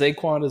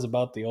 Saquon is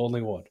about the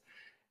only one,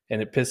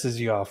 and it pisses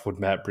you off when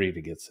Matt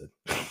Breida gets it.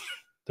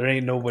 There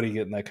ain't nobody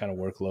getting that kind of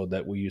workload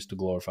that we used to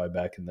glorify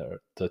back in the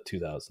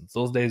 2000s.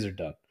 Those days are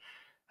done.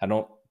 I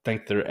don't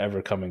think they're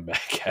ever coming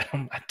back at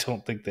them. I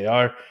don't think they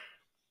are.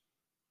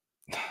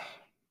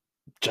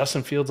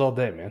 Justin Fields all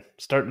day, man.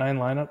 Start 9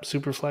 lineup,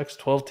 super flex,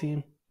 12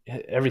 team.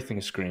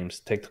 Everything screams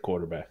take the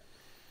quarterback.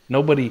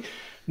 Nobody.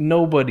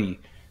 I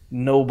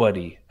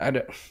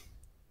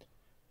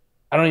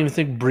don't even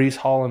think Breece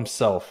Hall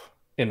himself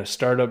in a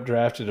startup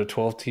draft in a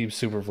 12-team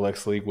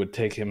Superflex league would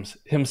take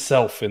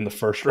himself in the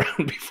first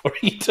round before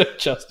he took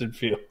Justin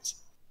Fields.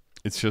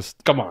 It's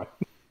just, come on.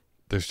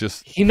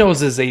 He knows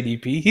his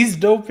ADP. He's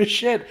dope as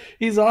shit.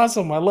 He's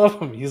awesome. I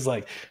love him. He's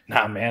like,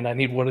 nah, man, I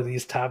need one of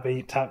these top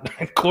 8, top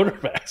 9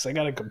 quarterbacks. I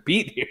got to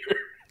compete here.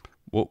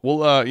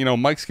 Well,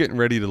 Mike's getting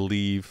ready to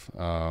leave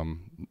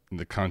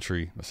the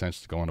country,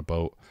 essentially go on a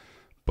boat.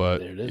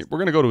 But we're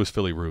going to go to his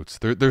Philly roots.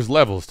 There's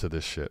levels to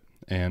this shit.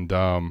 And,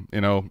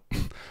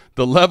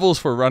 the levels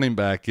for running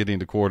back getting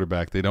to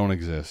quarterback, they don't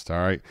exist, all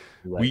right?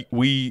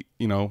 We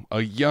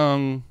a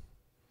young,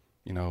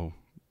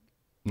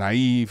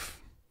 naive,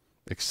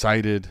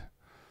 excited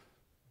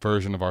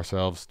version of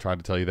ourselves tried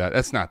to tell you that.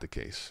 That's not the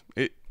case.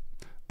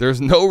 There's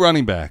no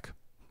running back,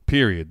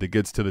 period, that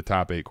gets to the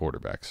top 8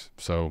 quarterbacks.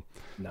 So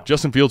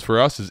Justin Fields for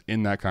us is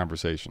in that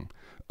conversation.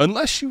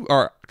 Unless you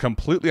are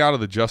completely out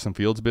of the Justin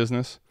Fields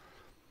business,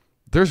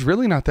 there's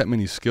really not that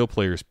many skill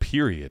players,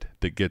 period,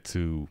 that get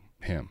to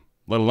him,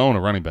 let alone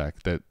a running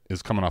back that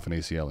is coming off an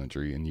ACL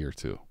injury in year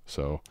 2.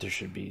 So there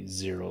should be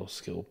 0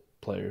 skill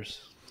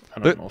players. I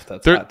don't know if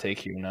that's a hot take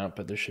here or not,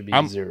 but there should be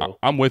 0.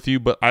 I'm with you,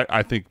 but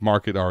I think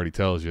market already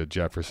tells you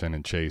Jefferson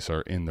and Chase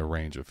are in the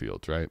range of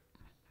Fields, right?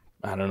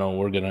 I don't know.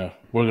 We're gonna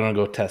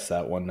go test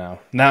that one now.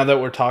 Now that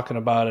we're talking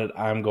about it,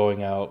 I'm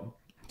going out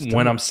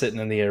when I'm sitting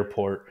in the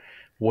airport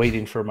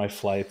waiting for my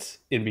flights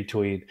in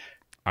between.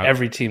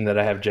 Every team that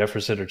I have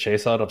Jefferson or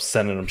Chase on, I'm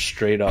sending them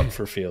straight up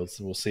for Fields.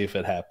 We'll see if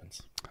it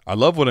happens. I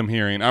love what I'm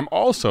hearing. I'm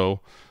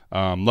also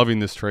loving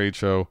this trade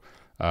show.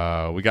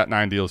 We got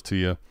 9 deals to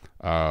you.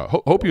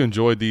 Hope you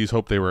enjoyed these.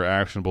 Hope they were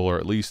actionable, or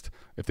at least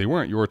if they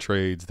weren't your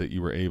trades, that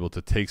you were able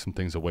to take some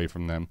things away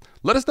from them.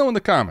 Let us know in the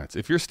comments.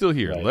 If you're still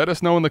here, let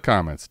us know in the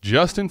comments.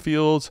 Justin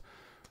Fields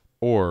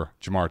or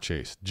Jamar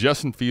Chase?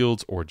 Justin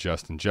Fields or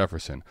Justin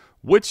Jefferson?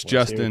 Which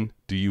Justin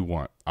do you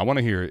want? I want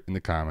to hear it in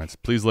the comments.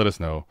 Please let us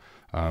know.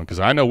 Because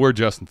I know we're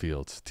Justin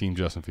Fields, Team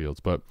Justin Fields,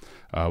 but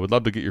would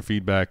love to get your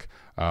feedback.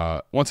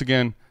 Once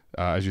again,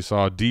 as you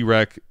saw,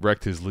 D-Rec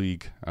wrecked his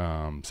league,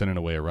 sending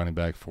away a running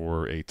back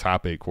for a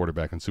top 8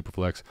 quarterback in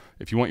Superflex.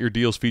 If you want your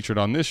deals featured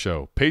on this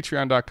show,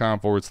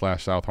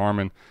 patreon.com/South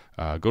Harmon.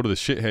 Go to the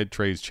Shithead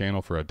Trades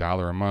channel for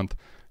 $1 a month.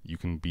 You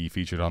can be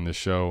featured on this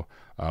show.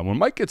 When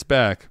Mike gets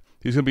back,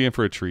 he's going to be in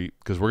for a treat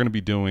because we're going to be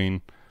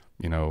doing,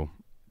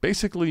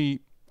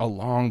 basically a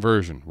long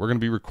version. We're going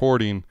to be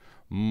recording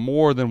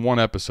more than one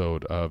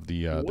episode of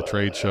the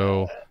trade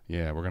show.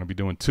 Yeah, we're going to be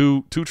doing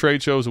two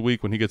trade shows a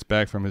week when he gets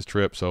back from his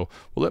trip. So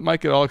we'll let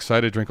Mike get all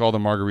excited, drink all the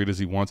margaritas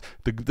he wants.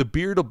 The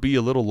beard will be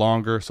a little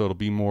longer, so it'll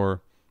be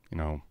more,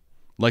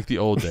 like the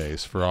old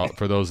days for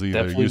those of you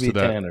that are used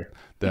to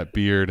that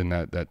beard and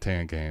that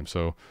tan game.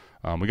 So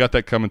we got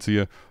that coming to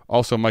you.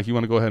 Also, Mike, you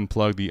want to go ahead and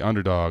plug the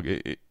Underdog.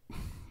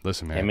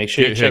 Listen, man. And make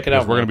sure you check it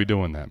out. We're going to be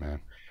doing that, man.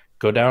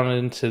 Go down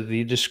into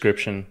the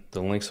description.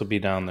 The links will be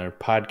down there.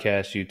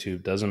 Podcast,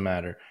 YouTube, doesn't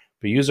matter.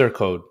 But use our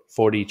code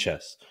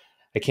 40chess.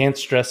 I can't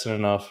stress it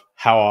enough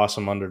how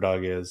awesome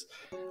Underdog is.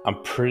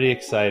 I'm pretty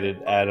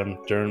excited, Adam,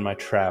 during my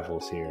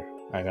travels here.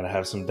 I'm going to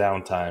have some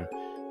downtime,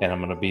 and I'm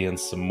going to be in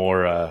some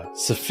more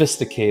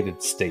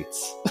sophisticated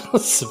states.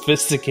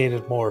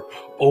 Sophisticated, more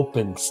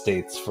open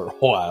states for a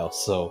while.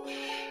 So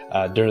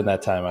during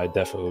that time, I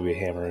definitely will be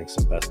hammering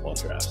some best ball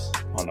drafts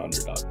on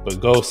Underdog.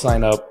 But go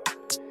sign up.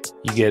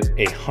 You get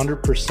a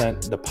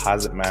 100%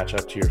 deposit match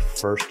up to your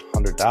first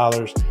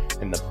 $100.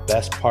 And the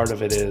best part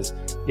of it is,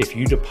 if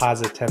you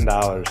deposit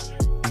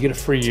 $10, you get a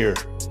free year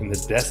in the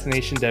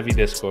Destination Devy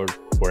Discord,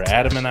 where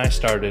Adam and I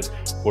started,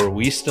 where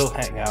we still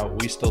hang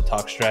out, we still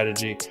talk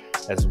strategy,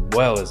 as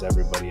well as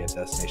everybody at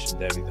Destination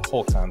Devy. The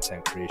whole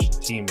content creation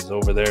team is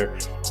over there.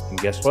 And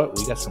guess what?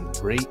 We got some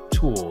great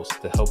tools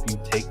to help you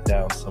take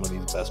down some of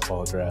these best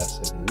ball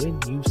drafts and win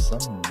you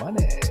some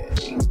money.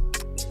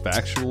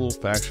 Factual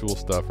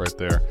stuff right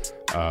there.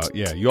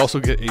 You also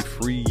get a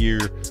free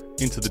year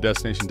into the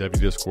Destination Devy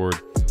Discord.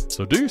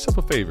 So do yourself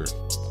a favor,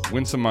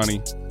 win some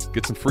money,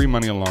 get some free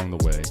money along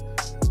the way.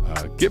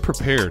 Get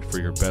prepared for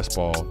your best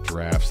ball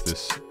drafts,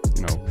 this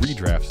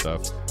redraft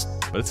stuff.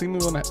 But it's even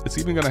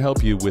going to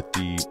help you with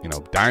the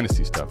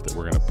Dynasty stuff that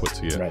we're going to put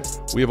to you. Right.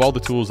 We have all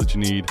the tools that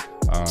you need,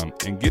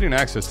 and getting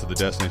access to the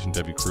Destination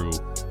Devy crew.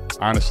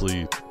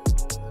 Honestly,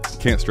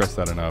 can't stress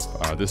that enough.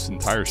 This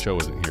entire show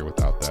isn't here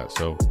without that.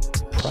 So.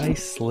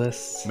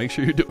 Priceless. Make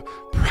sure you do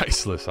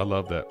priceless. I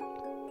love that.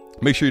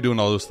 Make sure you're doing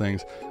all those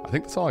things. I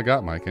think that's all I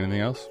got, Mike.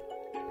 Anything else?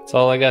 That's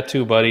all I got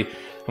too, buddy.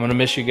 I'm going to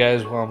miss you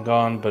guys while I'm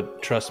gone,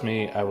 but trust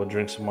me, I will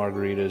drink some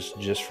margaritas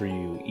just for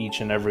you. Each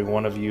and every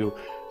one of you.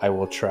 I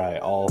will try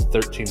all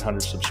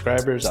 1,300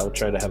 subscribers. I will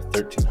try to have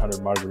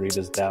 1,300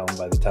 margaritas down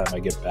by the time I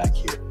get back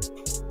here.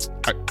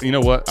 You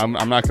know what? I'm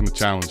not going to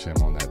challenge him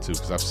on that too,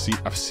 because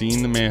I've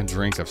seen the man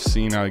drink. I've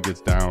seen how he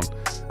gets down.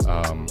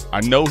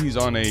 I know he's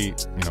on a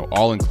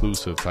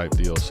all-inclusive type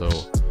deal, so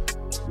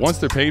once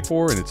they're paid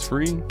for and it's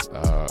free,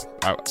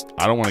 I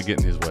don't want to get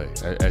in his way.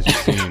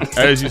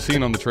 As you've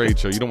seen on the trade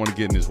show, you don't want to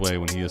get in his way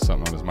when he has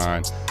something on his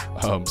mind.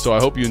 So I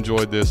hope you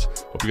enjoyed this.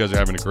 Hope you guys are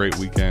having a great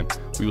weekend.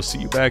 We will see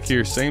you back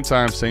here, same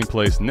time, same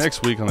place,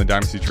 next week on the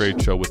Dynasty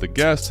Trade Show with a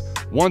guest,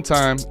 one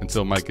time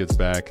until Mike gets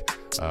back.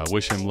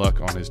 Wish him luck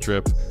on his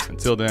trip.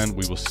 Until then,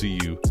 we will see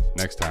you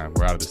next time.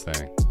 We're out of this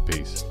thing.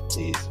 Peace.